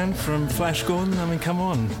Voltan from Flash Gordon. I mean, come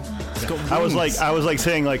on. I was like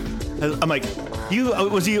saying, like, I'm like,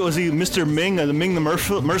 was he Mr. Ming, the Ming the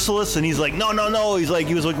Merciless? And he's like, no.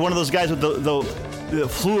 He was like one of those guys with the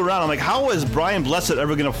flew around. I'm like, how is Brian Blessed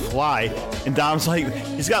ever gonna fly? And Dom's like,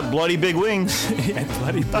 he's got bloody big wings. Yeah,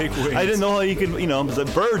 bloody big wings. I didn't know how you could,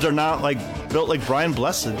 the birds are not like built like Brian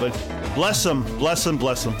Blessed, but bless him. Bless the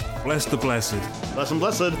blessed. Bless him,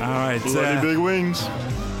 blessed. All right. Bloody big wings.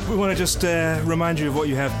 We want to just remind you of what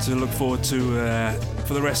you have to look forward to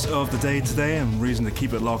for the rest of the day today, and reason to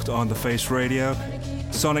keep it locked on the Face Radio.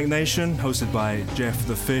 Sonic Nation, hosted by Jeff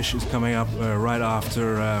the Fish, is coming up right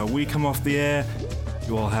after we come off the air.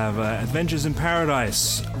 You will have Adventures in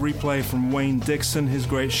Paradise, replay from Wayne Dixon, his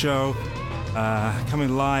great show.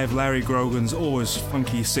 Coming live, Larry Grogan's always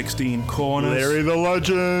funky 16 Corners. Larry the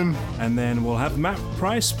Legend. And then we'll have Matt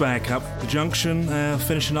Price back up the Junction,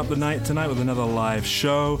 finishing up the night tonight with another live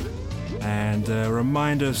show. And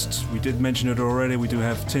remind us, we did mention it already, we do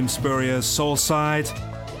have Tim Spurrier's Soul Side.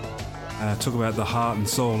 Talk about the heart and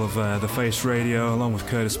soul of the Face Radio, along with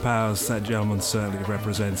Curtis Powers. That gentleman certainly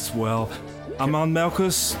represents well. Armand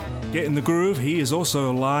Melkus, Get in the Groove. He is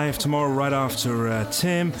also live tomorrow right after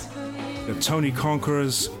Tim. Tony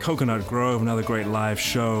Conqueror's Coconut Grove, another great live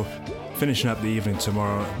show. Finishing up the evening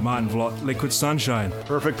tomorrow, Martin Vlot, Liquid Sunshine.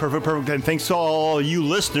 Perfect. And thanks to all you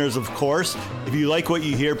listeners, of course. If you like what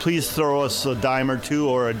you hear, please throw us a dime or two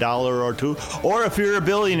or $1 or $2. Or if you're a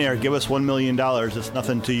billionaire, give us $1 million. It's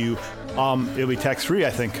nothing to you. It'll be tax-free,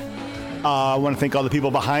 I think. I want to thank all the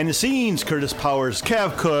people behind the scenes, Curtis Powers,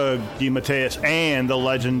 Kev Cook, DeMatteis, and the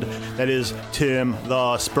legend that is Tim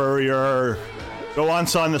the Spurrier. Go on,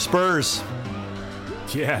 son, the Spurs.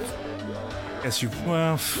 Yeah. Guess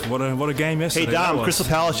what a game yesterday. Hey, Dom, Crystal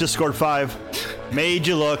Palace just scored 5. Made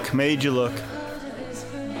you look.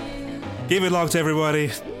 Keep it locked,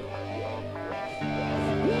 everybody.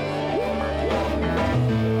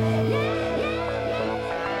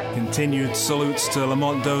 Continued salutes to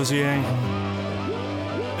Lamont Dozier,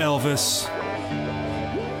 Elvis.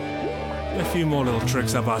 A few more little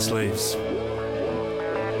tricks up our sleeves.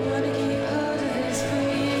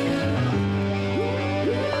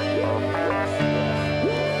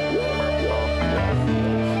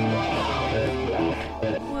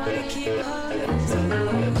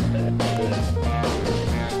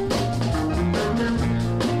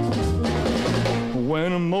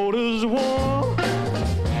 When a motor's warm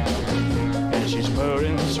and she's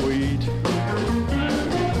purring sweet,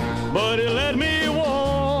 buddy, let me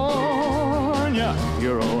warn ya,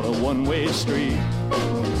 you're on a one-way street.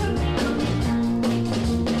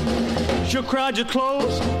 She'll crowd you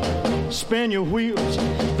close, spin your wheels,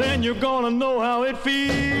 then you're gonna know how it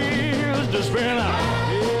feels to spin out.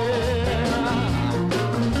 Yeah,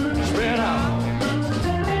 spin out.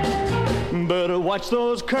 Better watch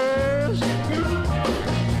those curves.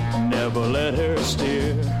 Never let her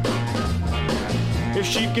steer. If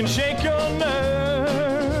she can shake your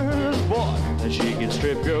nerves, boy, then she can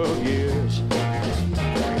strip your gears.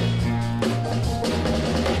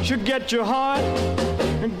 She'll get your heart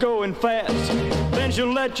going fast, then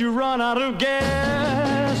she'll let you run out of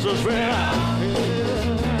gas. So spin out,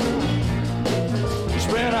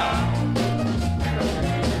 spin out.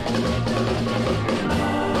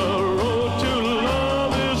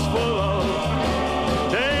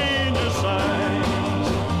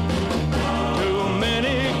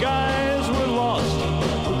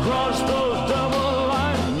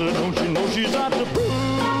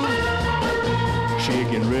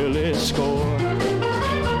 Score.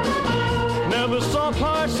 Never saw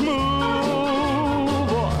her smooth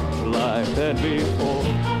like that before.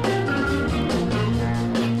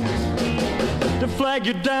 To flag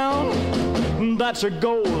you down, that's her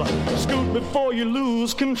goal. Scoot before you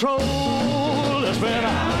lose control. Spin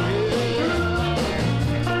out,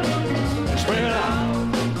 spin out.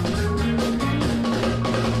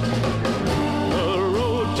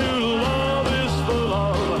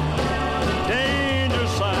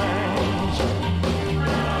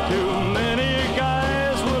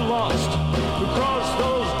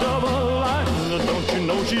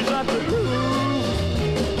 She's at the groove.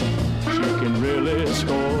 She can really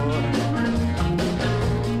score.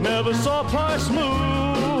 Never saw her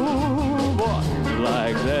smooth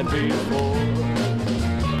like that before.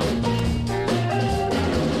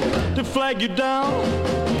 To to flag you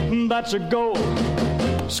down, that's a goal.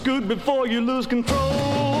 Scoot before you lose control.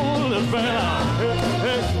 Let's spin it out. Hey,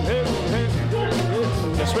 hey, hey, hey, hey.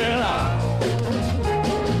 Let's spin it out.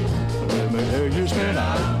 Let me hear you spin it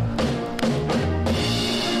out.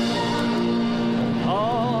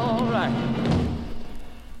 All right.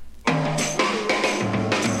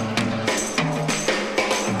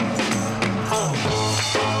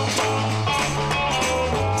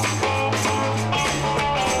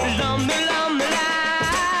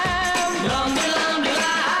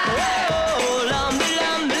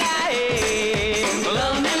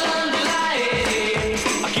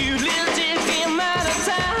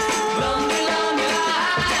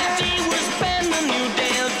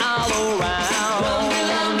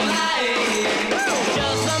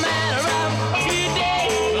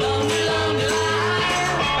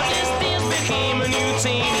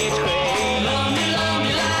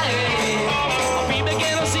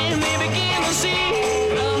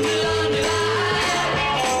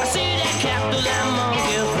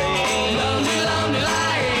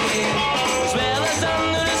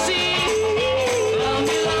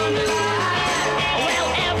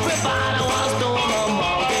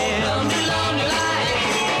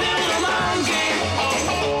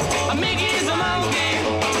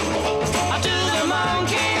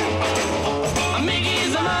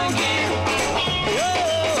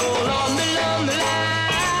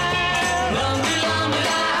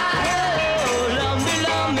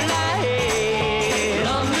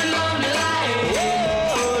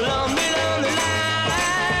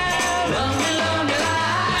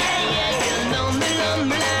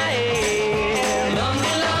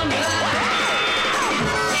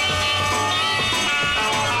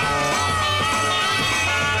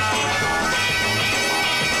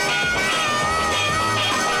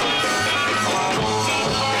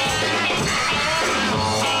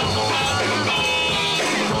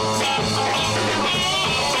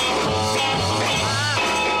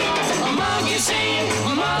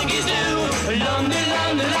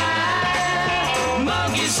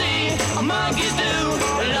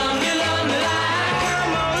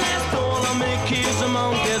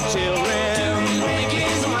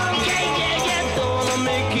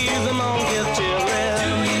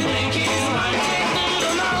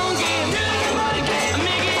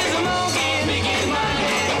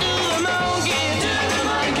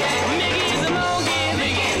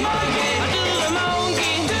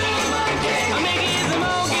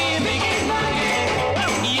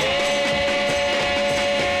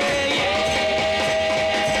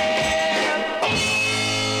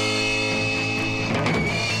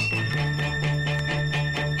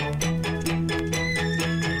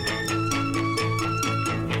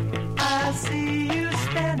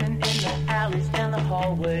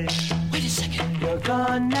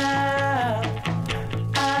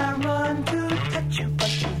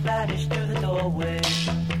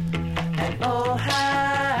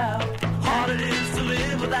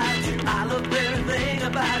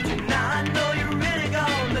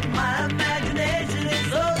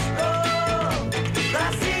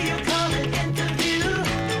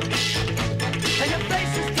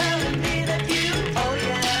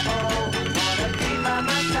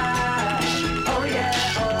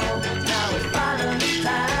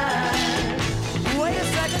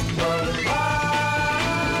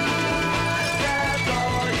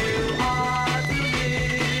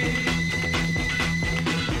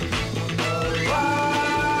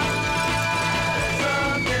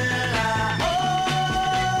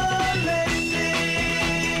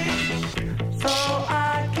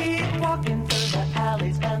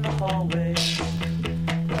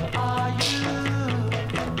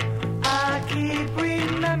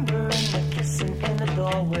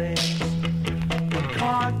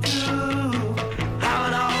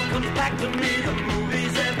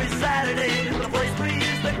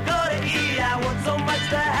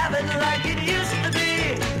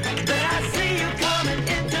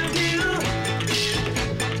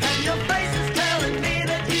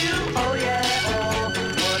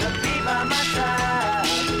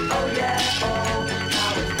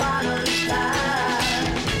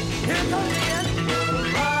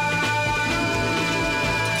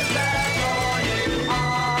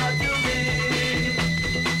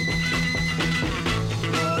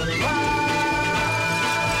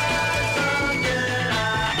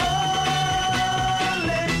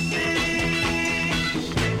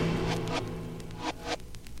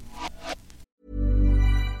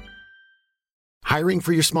 Hiring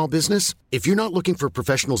for your small business? If you're not looking for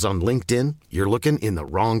professionals on LinkedIn, you're looking in the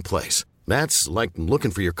wrong place. That's like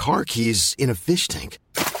looking for your car keys in a fish tank.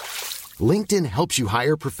 LinkedIn helps you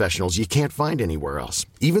hire professionals you can't find anywhere else,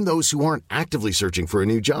 even those who aren't actively searching for a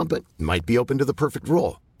new job but might be open to the perfect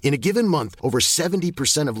role. In a given month, over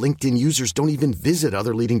 70% of LinkedIn users don't even visit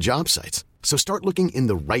other leading job sites. So start looking in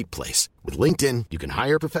the right place. With LinkedIn, you can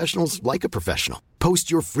hire professionals like a professional.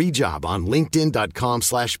 Post your free job on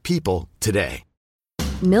linkedin.com/people today.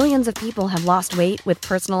 Millions of people have lost weight with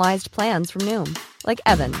personalized plans from Noom. Like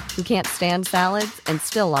Evan, who can't stand salads and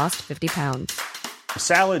still lost 50 pounds.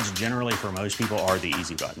 Salads generally for most people are the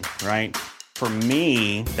easy button, right? For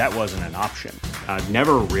me, that wasn't an option. I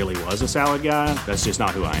never really was a salad guy. That's just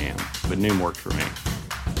not who I am. But Noom worked for me.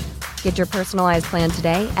 Get your personalized plan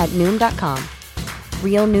today at Noom.com.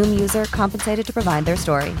 Real Noom user compensated to provide their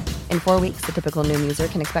story. In 4 weeks, the typical Noom user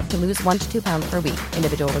can expect to lose 1 to 2 pounds per week.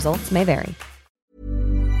 Individual results may vary.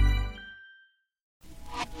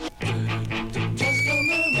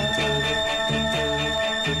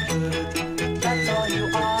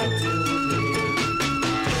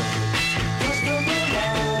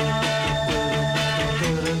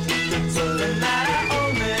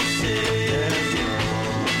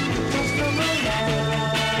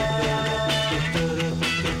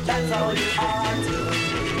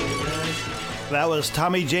 That was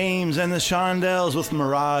Tommy James and the Shondells with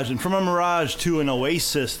Mirage. And from a Mirage to an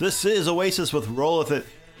Oasis, this is Oasis with Roll With It,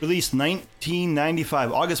 released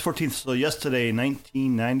 1995, August 14th, so yesterday,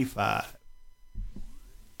 1995.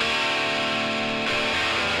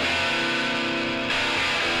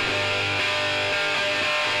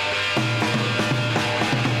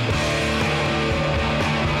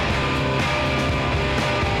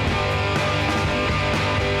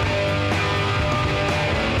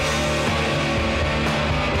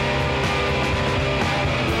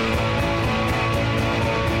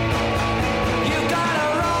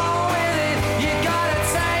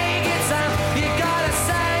 You gotta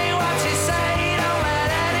say what you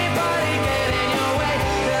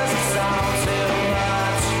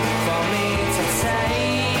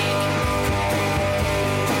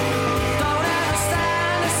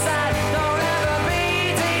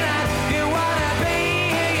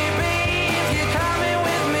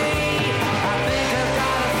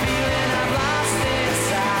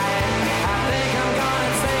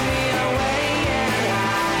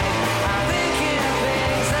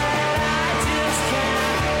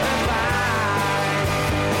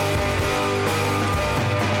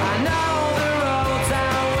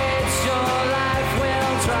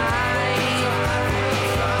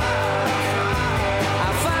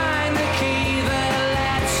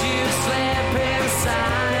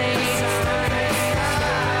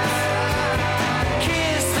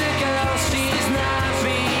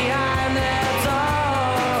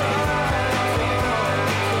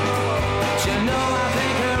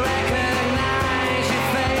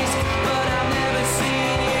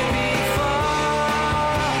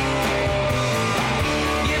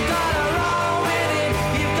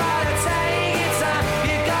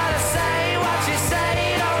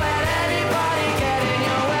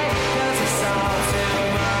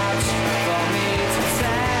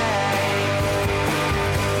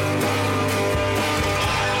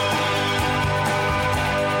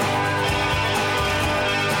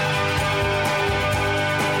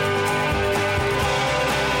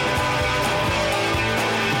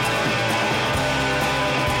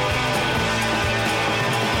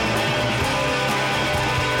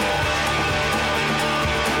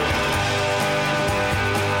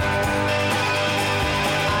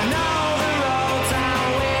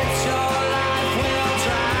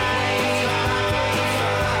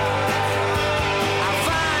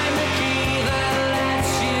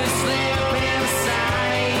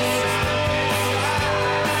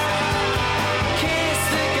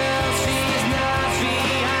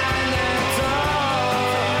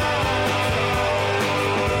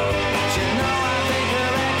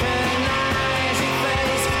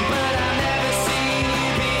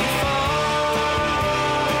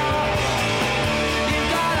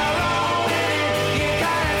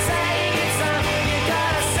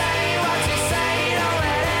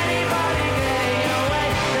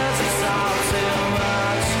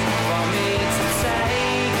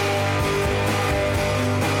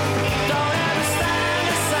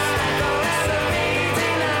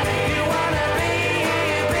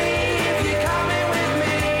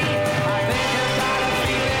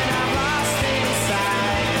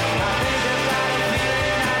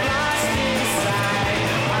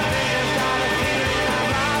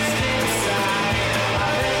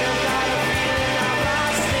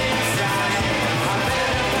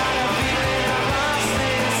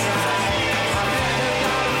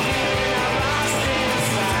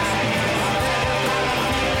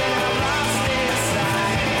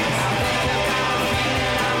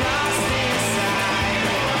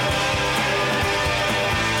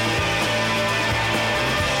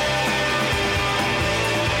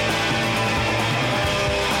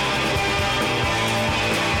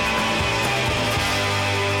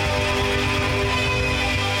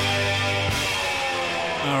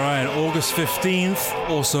Alright, August 15th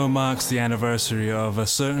also marks the anniversary of a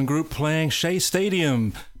certain group playing Shea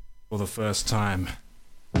Stadium for the first time.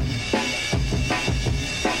 I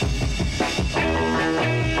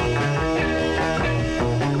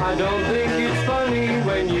don't think it's funny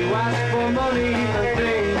when you ask for money and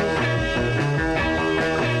things,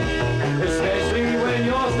 especially when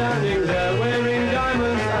you're standing there wearing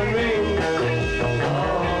diamonds and rings.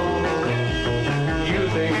 Oh, you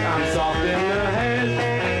think I'm soft in the head?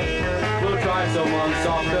 We'll try someone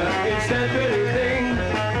softer instead, pretty thing.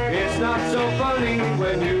 It's not so funny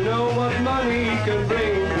when you know what money can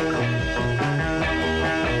bring.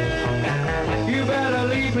 You better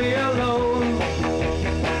leave me alone.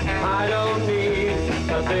 I don't need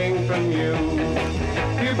a thing from you.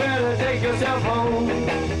 You better take yourself home.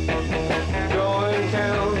 Go and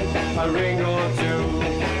count a ring or two.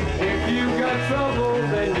 If you got trouble,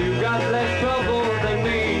 then you got less trouble than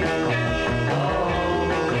me. Oh,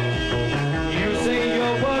 you say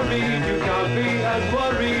you're worried, you can't be as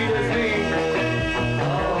worried as me. Oh,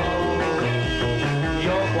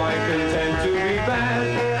 you're quite content to be bad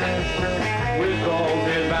with all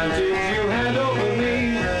the advantage you had over me.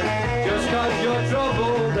 Just 'cause you're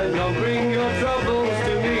troubled, then don't bring your troubles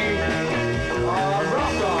to me.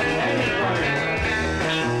 Rock on, anybody.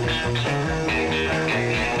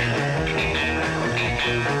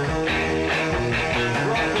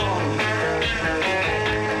 Rock on.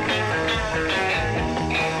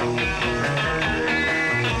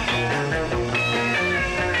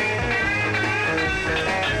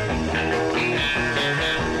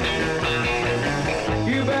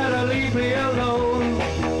 You better leave me alone.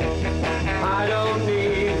 I don't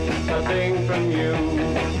need a thing from you.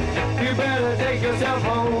 You better take yourself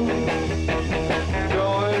home.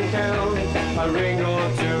 Go and count a ring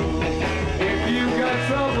or two. If you got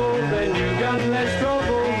trouble, then you got less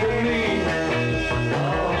trouble than me.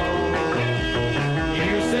 Oh,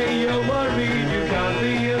 you say you're worried, you can't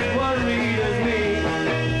be as worried as me.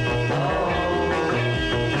 Oh,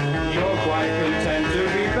 you're quite content to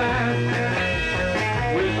be bad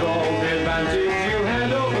with all the advantage you had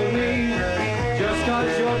over me. Just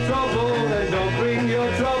 'cause you're troubled, and don't bring your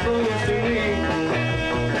troubles to me.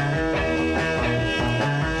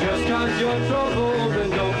 Just 'cause you're troubled,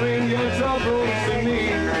 and don't bring your troubles to me.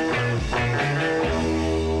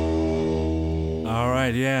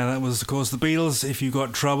 Alright, yeah, that was, of course, the Beatles, If You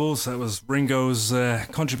Got Troubles. That was Ringo's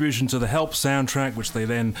contribution to the Help soundtrack, which they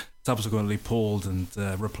then subsequently pulled and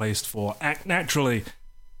replaced for Act Naturally.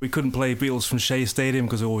 We couldn't play Beatles from Shea Stadium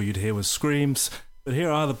because all you'd hear was screams. But here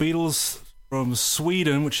are the Beatles from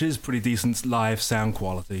Sweden, which is pretty decent live sound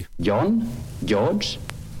quality. John, George,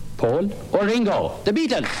 Paul or Ringo, the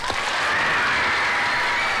Beatles.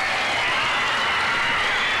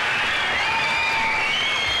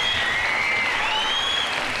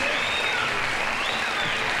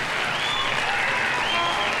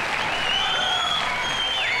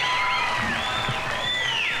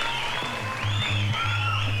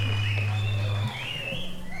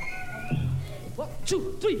 One,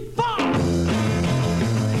 two, three, four.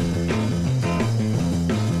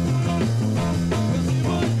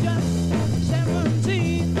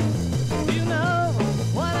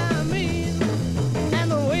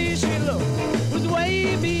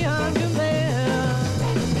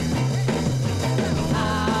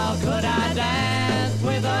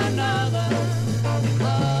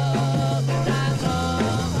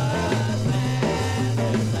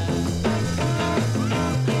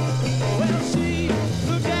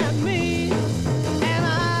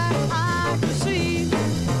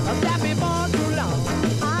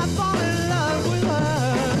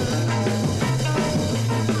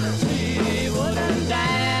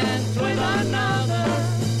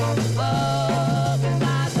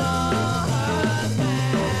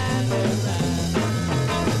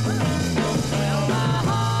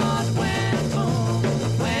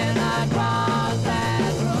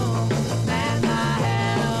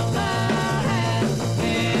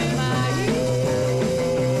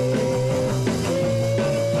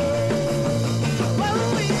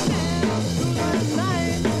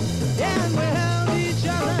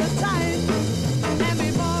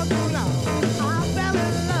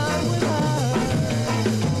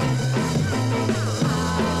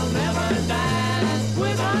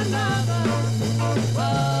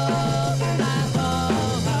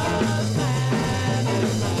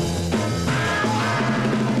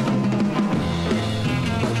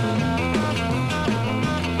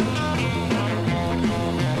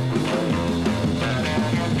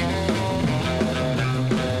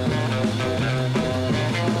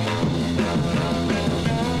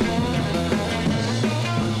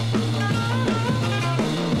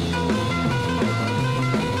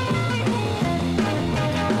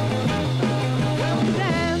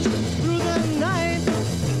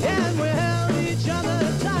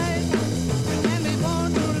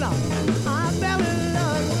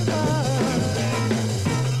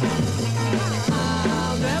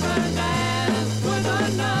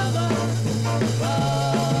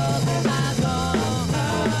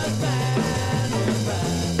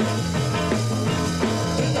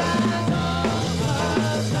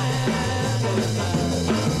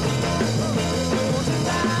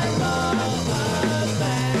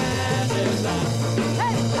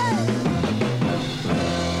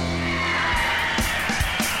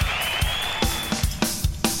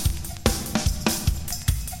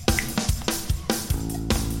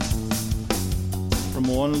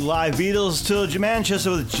 One live Beatles to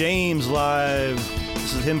Manchester with James live.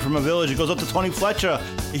 This is him from a village. It goes up to Tony Fletcher,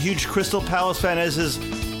 a huge Crystal Palace fan, as his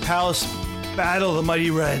Palace battle the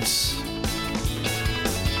Mighty Reds.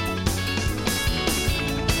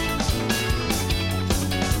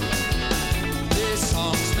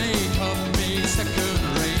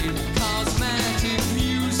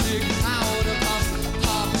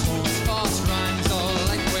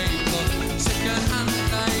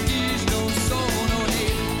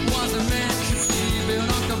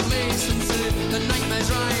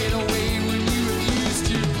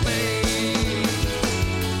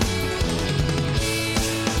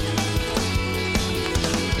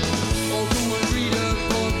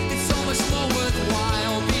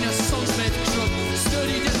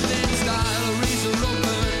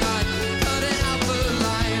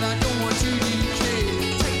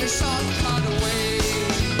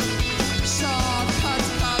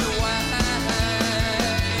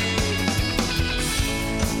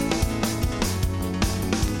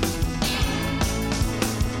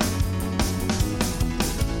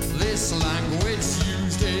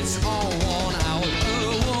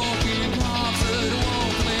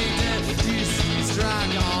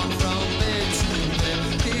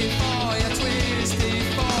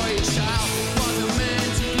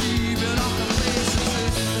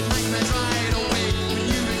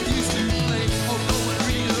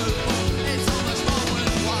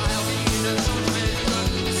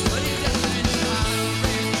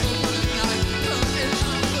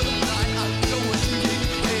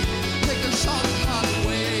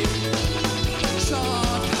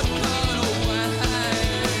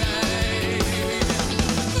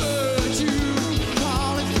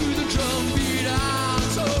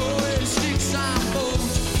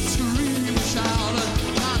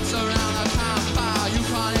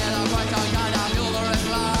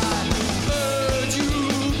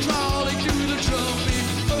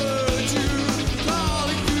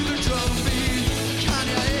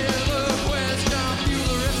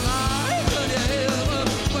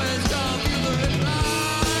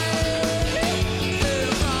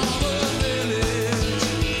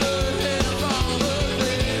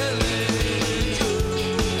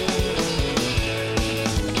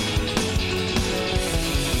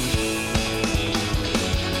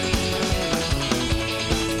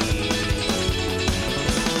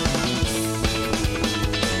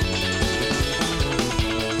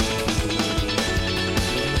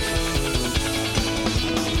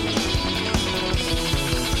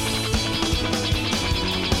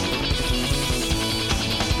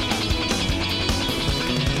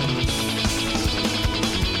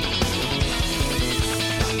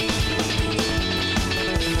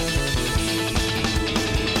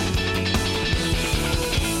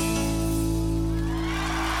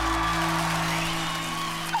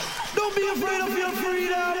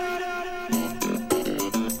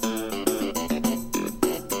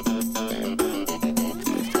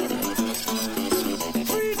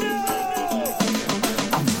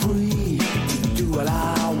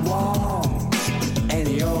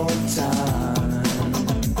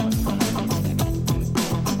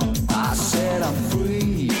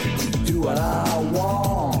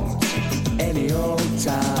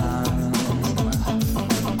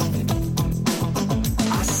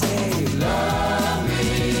 Love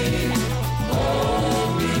me.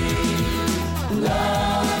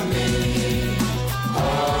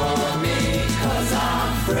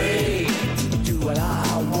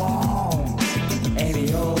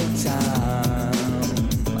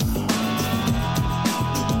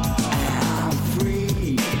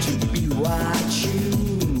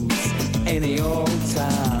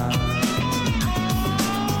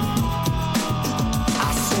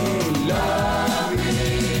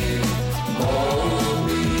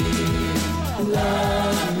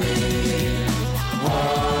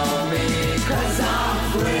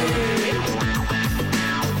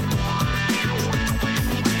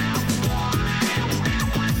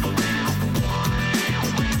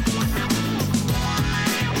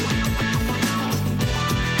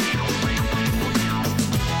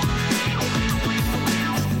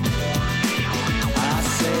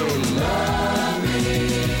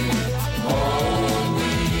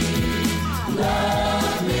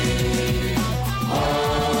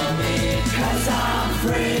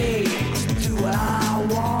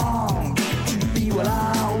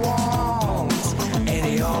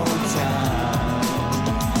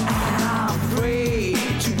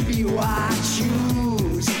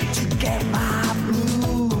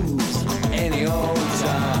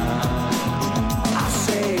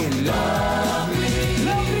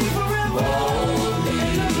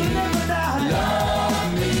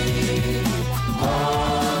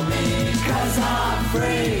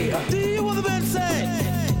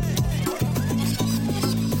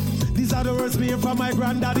 words me from my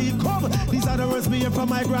granddaddy. Come, these are the words me from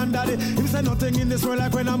my granddaddy. He said nothing in this world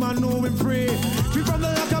like when a man know him free. Free from the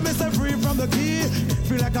lock, I say free from the key.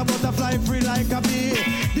 Free like a butterfly, free like a bee.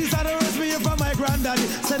 These are the words me from my granddaddy.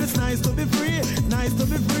 Said it's nice to be free, nice to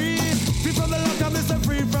be free. Free from the lock, I say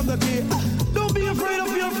free from the key. Don't be afraid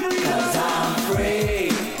of your freedom. 'Cause I'm free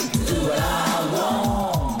to do what I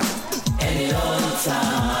want any old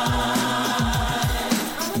time.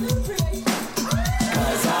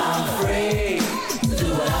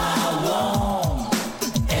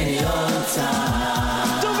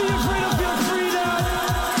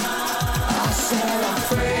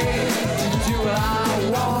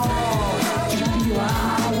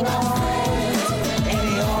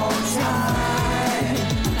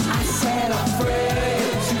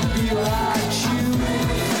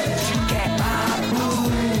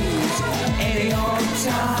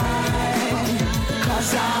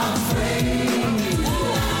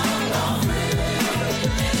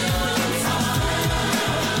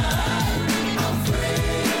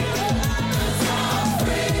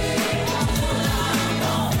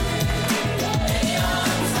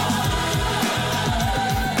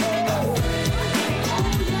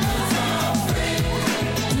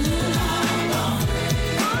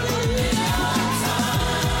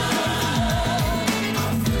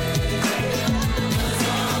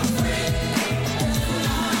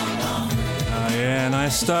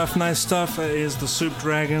 Nice stuff. It is the Soup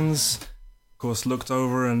Dragons. Of course, looked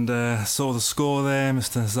over and saw the score there.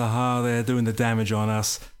 Mr. Zaha there doing the damage on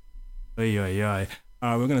us. We're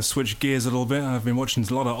going to switch gears a little bit. I've been watching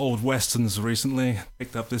a lot of old westerns recently.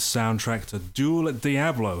 Picked up this soundtrack to Duel at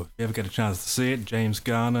Diablo. If you ever get a chance to see it, James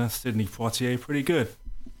Garner, Sidney Poitier, pretty good.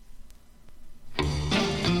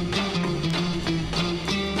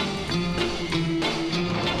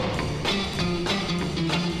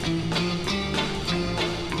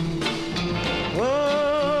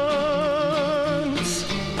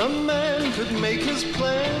 Make his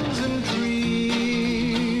plans and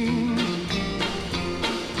dream.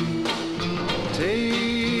 Take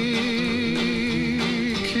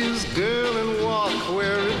his girl and walk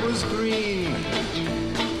where it was green.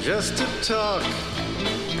 Just to talk,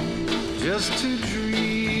 just to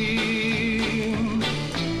dream.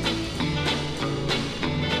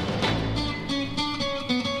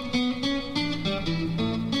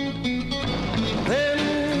 Then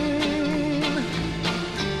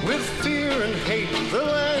with fear and hate, the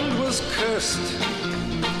land was cursed.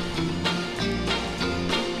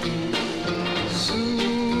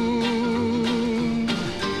 Soon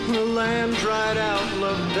the land dried out,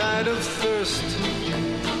 love died of thirst.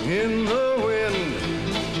 In the wind,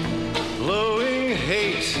 blowing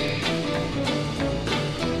hate,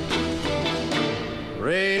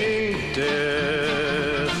 raining death.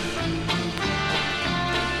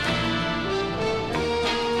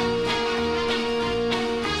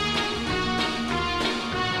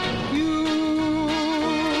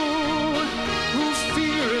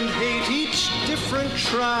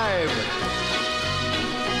 Tribe.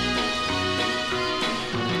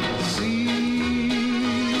 See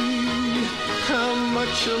how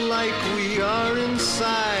much alike we are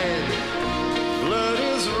inside. Blood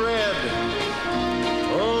is red,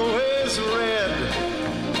 always red.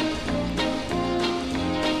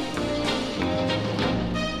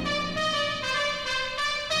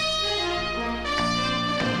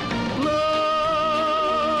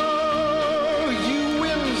 Blow, you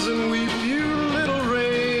winds, and weep, you little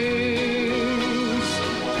rains.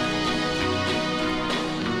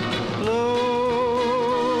 Blow,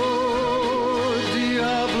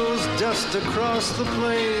 Diablo's dust across the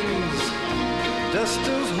plains. Dust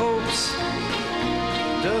of hopes,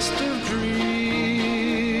 dust of dreams.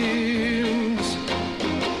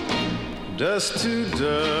 Dust to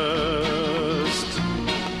dust,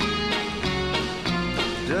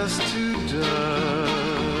 dust to dust,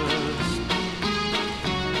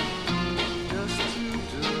 dust to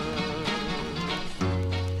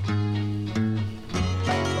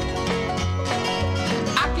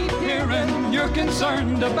I keep hearing you're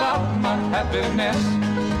concerned about my happiness,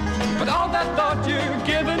 but all that thought you're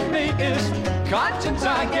giving me is conscience,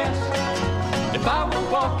 I guess. If I were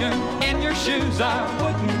walking in your shoes, I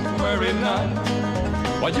wouldn't worry none.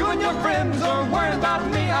 While you and your friends are worried about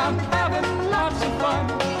me, I'm having lots of fun.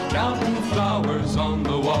 Counting the flowers on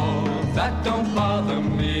the wall, that don't bother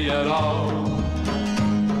me at all.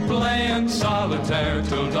 Playing solitaire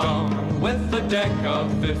till dawn with a deck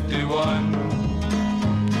of 51.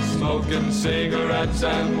 Smoking cigarettes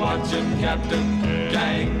and watching Captain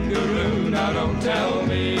Kangaroo. Now don't tell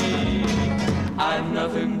me I've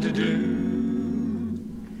nothing to do.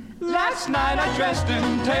 Last night I dressed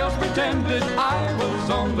in tails, pretended I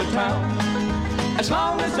was on the town. As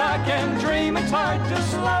long as I can dream, it's hard to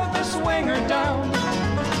slow the swinger down.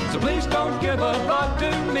 So please don't give a thought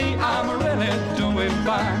to me, I'm really doing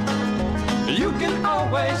fine. You can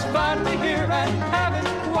always find me here and having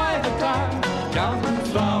quite a time. Counting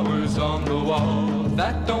flowers on the wall,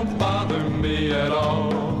 that don't bother me at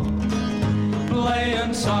all.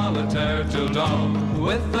 Playing solitaire till dawn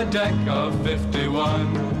with a deck of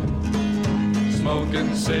 51.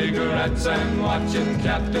 Smoking cigarettes and watching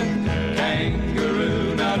Captain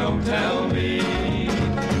Kangaroo. Now don't tell me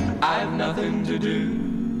I've nothing to do.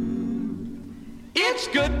 It's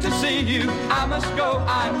good to see you, I must go,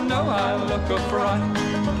 I know I look a fright.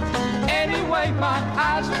 Anyway, my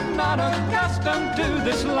eyes are not accustomed to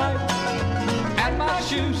this light, and my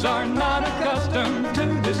shoes are not accustomed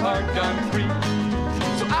to this hard concrete.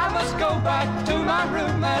 So I must go back to my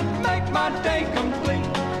room and make my day complete.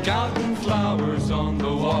 Counting flowers on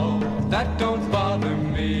the wall, that don't bother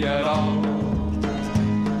me at all.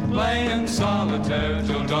 Playing solitaire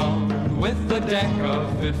till dawn with the deck of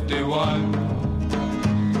 51.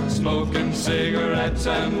 Smoking cigarettes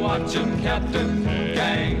and watching Captain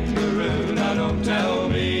Kangaroo. Now don't tell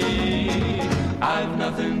me I've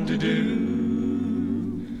nothing to do.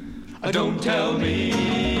 Don't tell me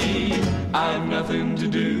I've nothing to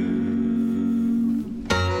do.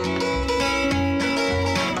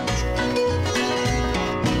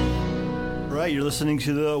 Right, you're listening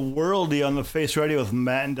to the Worldy on the Face Radio with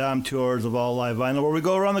Matt and Dom, 2 hours of all live vinyl, where we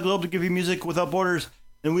go around the globe to give you music without borders,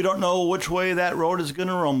 and we don't know which way that road is going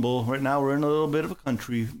to rumble. Right now, we're in a little bit of a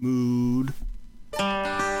country mood.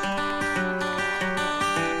 I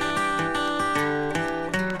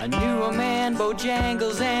knew a man,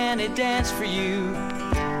 Bojangles, and he danced for you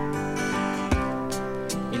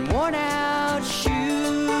in worn-out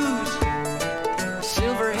shoes,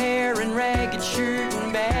 silver hair and ragged shirt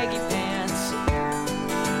and baggy pants,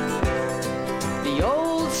 the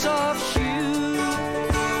old soft shoe.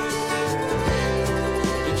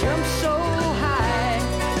 He jumped so high,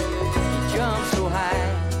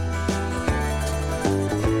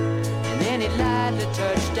 and then he lied to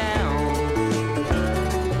touchdown.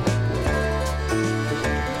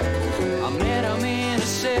 I met him in a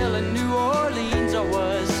cell in New Orleans, I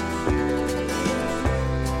was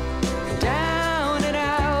down and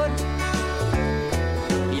out.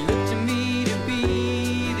 He looked to me to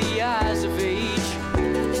be the eyes of age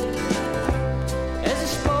as he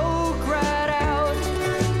spoke right out.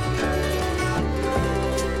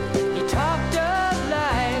 He talked of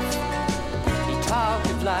life, he talked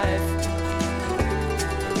of life.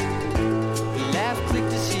 He laughed,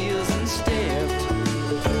 clicked his heels and stepped.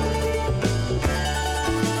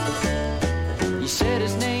 He said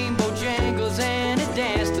his name, Bojangles, and he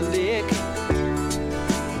danced a lick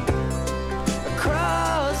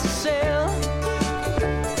across the cell.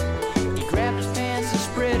 He grabbed his pants and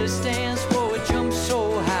spread his stance, whoa, it jumped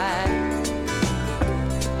so high.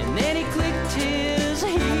 And then he clicked his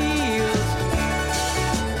heels.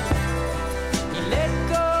 He let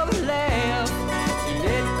go a laugh, he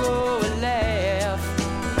let go a laugh.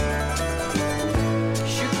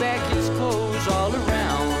 Shook back his clothes all around.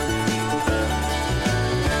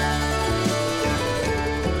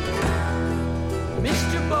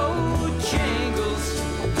 Mr. Bojangles,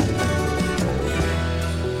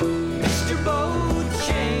 Mr.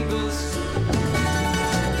 Bojangles,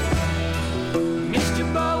 Mr.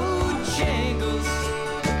 Bojangles,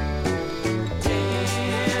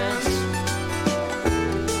 dance.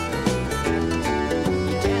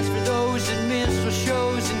 You dance for those at minstrel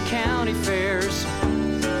shows and county fairs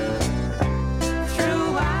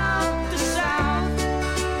throughout the South.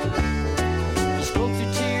 He spoke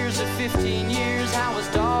through tears of 15 years, I was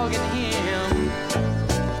dogging him.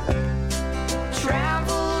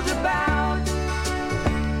 Traveled about,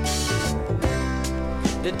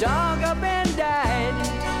 the dog up and died,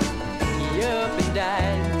 he up and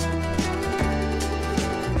died.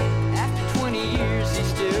 After 20 years he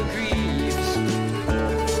still grieves.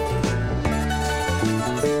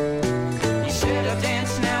 He said I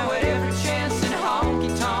dance now at every chance in honky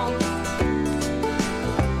tonk,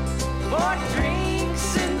 for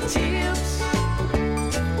drinks and tips.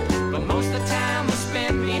 But most of the time I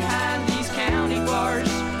spend behind these county bars,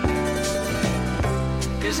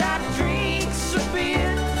 'cause I drink so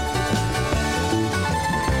bit.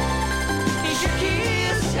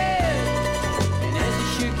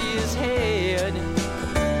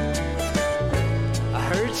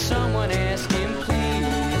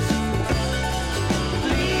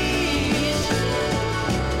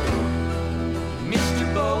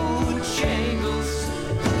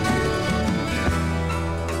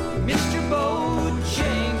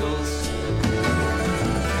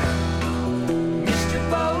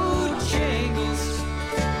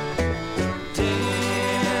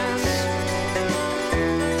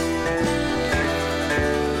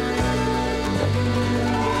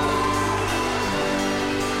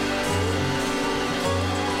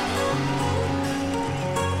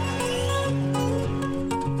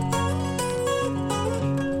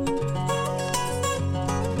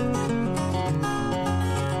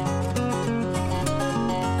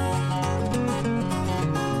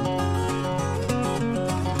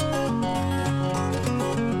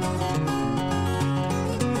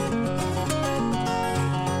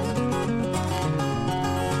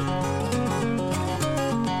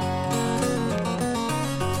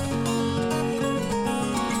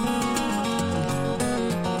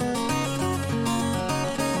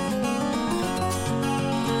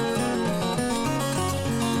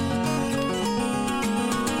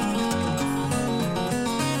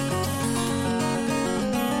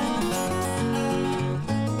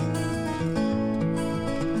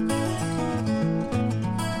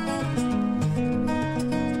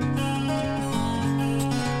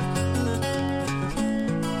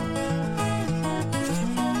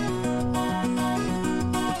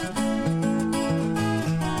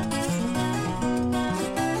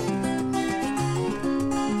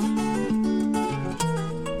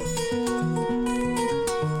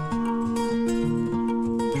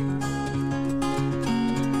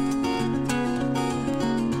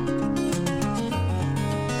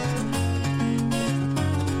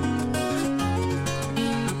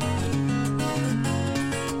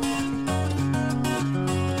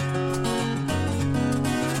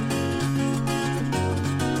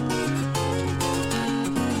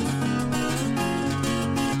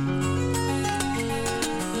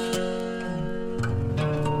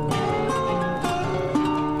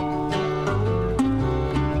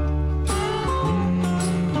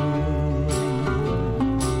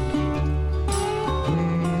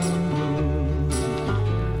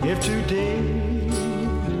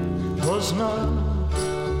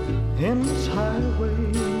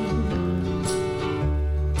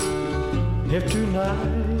 If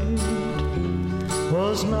tonight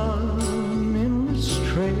was not an endless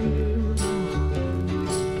trail,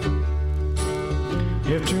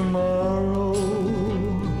 if tomorrow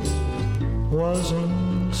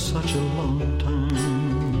wasn't such a long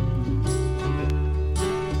time,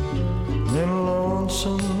 then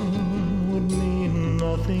lonesome would mean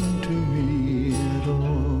nothing to me at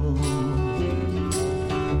all.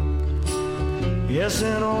 Yes,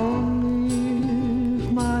 and only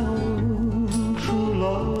if my own true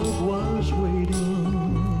love was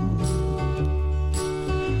waiting,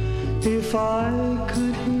 if I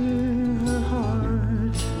could hear her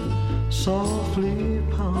heart softly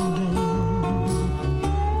pounding,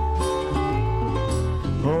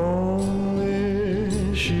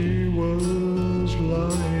 only she was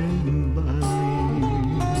lying by me,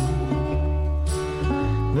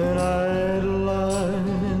 then I'd lie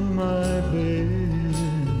in my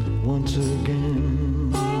bed once again.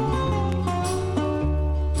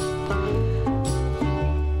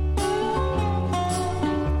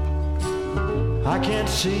 I can't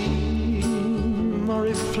see my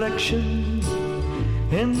reflection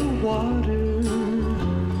in the water,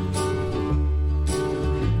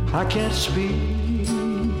 I can't speak,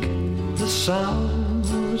 the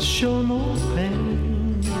sounds show no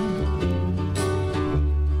pain.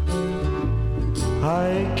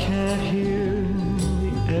 I can't hear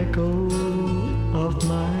the echo of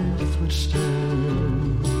my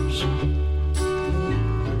footsteps,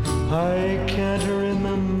 I can't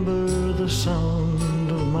remember the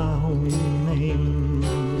sound of my own name.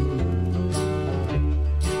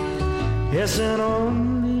 Yes, and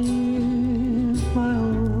only my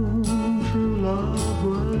own true love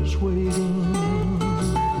was waiting,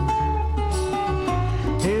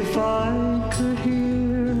 if I could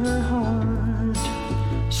hear her heart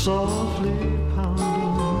softly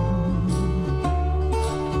pounding,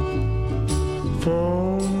 if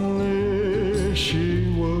only she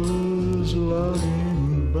was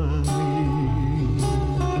lying by me,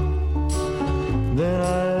 then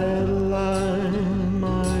I'd lie in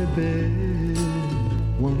my bed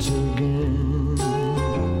once again.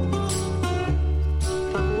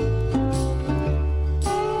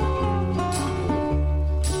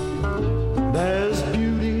 There's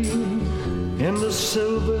beauty in the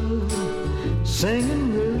silver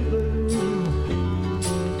singing river,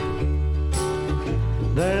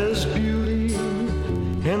 there's beauty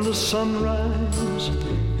in the sunrise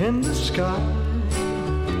in the sky,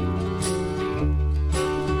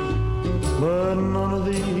 but none of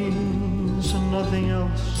these and nothing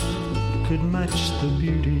else could match the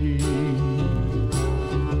beauty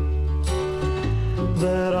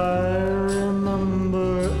that I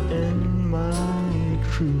remember in my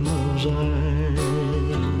true love's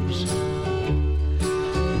eyes.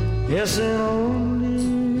 Yes, and only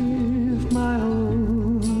if my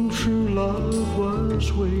own true love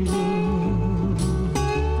was waiting,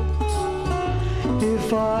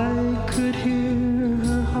 if I could hear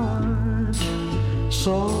her heart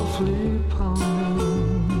softly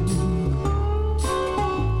pounding,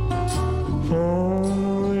 if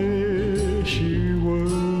only she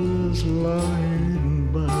was lying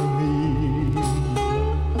by me,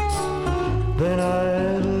 then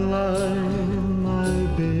I'd lie in my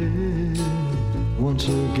bed once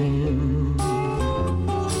again.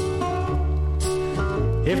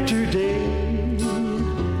 If today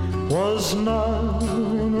was not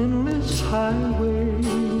an endless highway,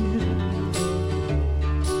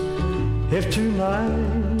 if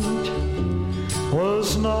tonight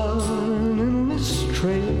was not an endless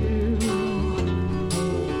trail,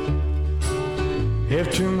 if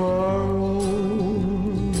tomorrow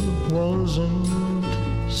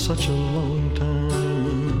wasn't such a long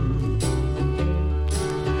time,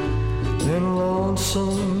 then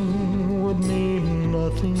lonesome would mean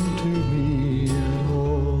nothing to me at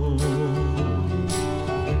all.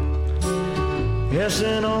 Yes,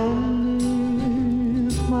 and only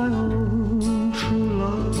if my own true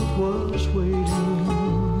love was waiting,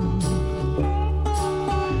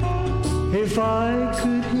 if I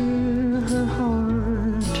could hear her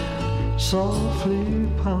heart softly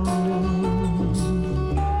pounding,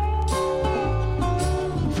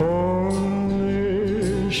 if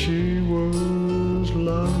only she was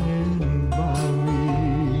lying by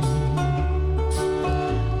me,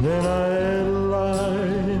 then I'd lie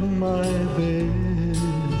in my bed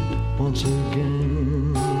once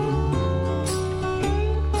again.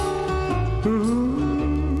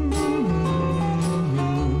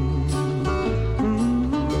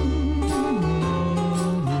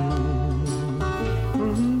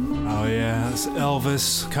 Oh yeah, that's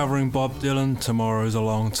Elvis covering Bob Dylan, Tomorrow's a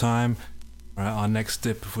Long Time. Right, our next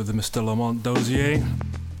dip with the Mr. Lamont Dozier.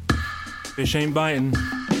 Fish ain't biting.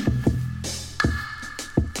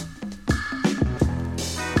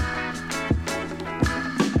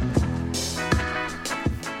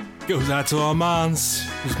 Goes out to our mans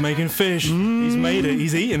who's making fish. He's made it.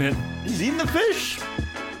 He's eating it. He's eating the fish.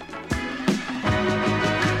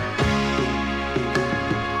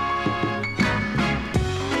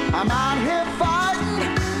 I'm out here fighting,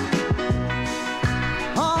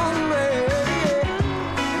 hungry.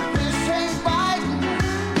 Fish ain't biting.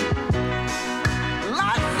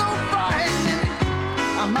 Life's so frightening.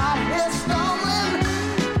 I'm out here stumbling,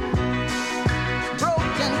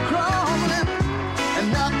 broken, crumbling, and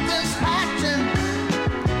nothing's hatching.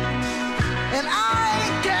 And I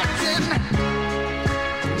ain't catching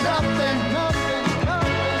nothing.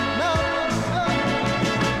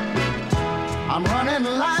 I'm running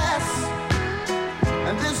last,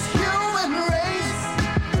 and this human race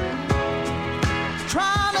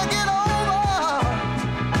trying to get over,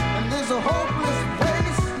 and there's a hopeless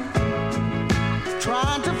place,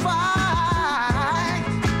 trying to fight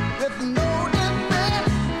with no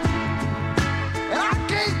defense, and I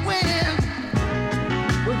can't win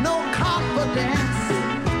with no confidence.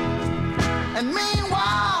 And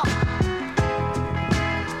meanwhile,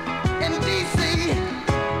 in DC,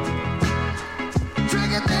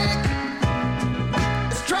 Trigger Dick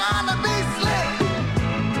is trying to be slick,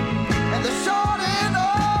 and the short end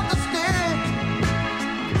of the stick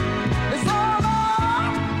is all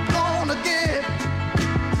I'm gonna get.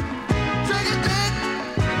 Trigger Dick,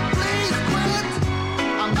 please quit.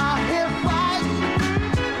 I'm out here fighting,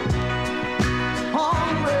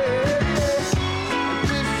 hungry.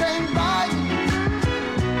 Fish ain't biting.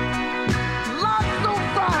 Life's so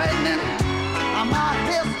frightening. I'm out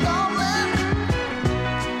here stumbling,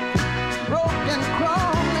 broken,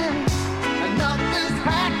 crumbling, and nothing's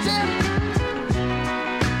hatching,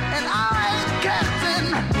 and I ain't catching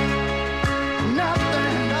nothing.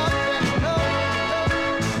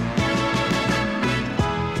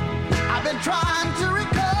 I've been trying to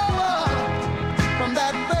recover from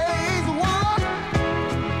that phase one,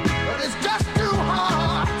 but it's just too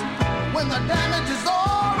hard when the damage is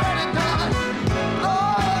already done.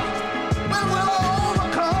 Lord, when will I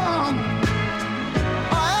overcome?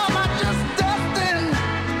 Or am I just destined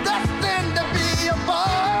to be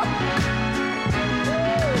above?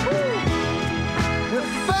 With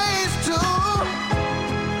phase two,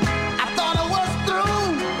 I thought I was through.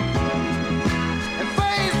 And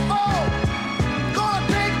phase four, gonna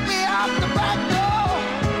take me out the back door.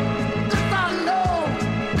 This I know,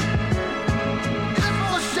 this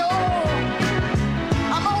for sure.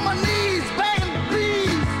 I'm on my knees begging,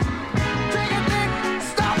 please, take a dick,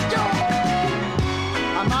 stop your war.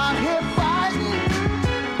 I'm out here fighting,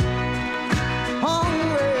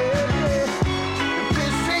 hungry, and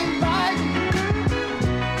fish ain't biting.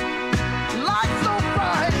 Life's so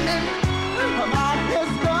frightening. I'm out here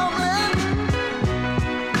stumbling,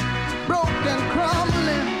 broken,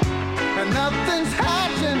 crumbling, and nothing's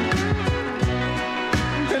hatching.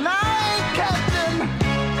 And I ain't catching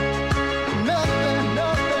nothing.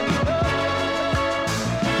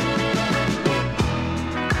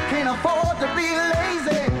 Can't afford to be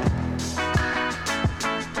lazy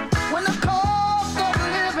when the cost of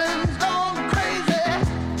living's gone crazy.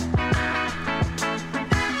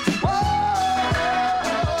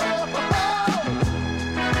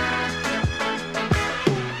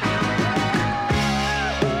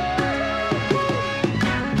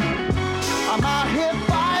 I'm out here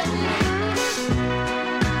fighting,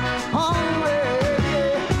 hungry,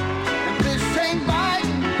 and fish ain't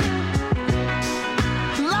biting.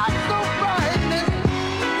 Life's so frightening.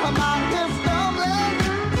 I'm out here stumbling,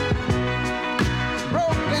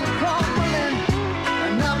 broken, crumbling,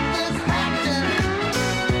 and nothing's hatching.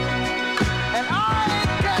 And I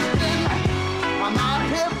ain't catching. I'm out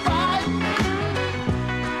here fighting,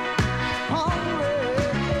 hungry.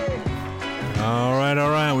 All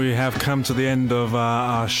right. We have come to the end of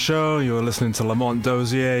our show. You're listening to Lamont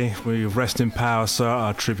Dozier. We rest in power, sir.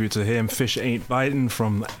 Our tribute to him. Fish Ain't Biting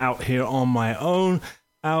from Out Here on My Own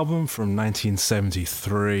album from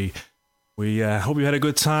 1973. We hope you had a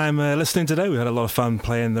good time listening today. We had a lot of fun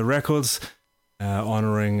playing the records,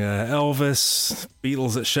 honouring Elvis,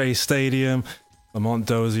 Beatles at Shea Stadium, Lamont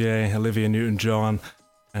Dozier, Olivia Newton-John,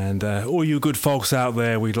 and all you good folks out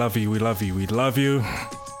there. We love you. We love you. We love you.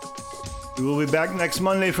 We will be back next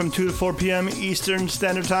Monday from 2 to 4 p.m. Eastern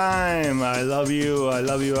Standard Time. I love you. I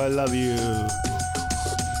love you. I love you.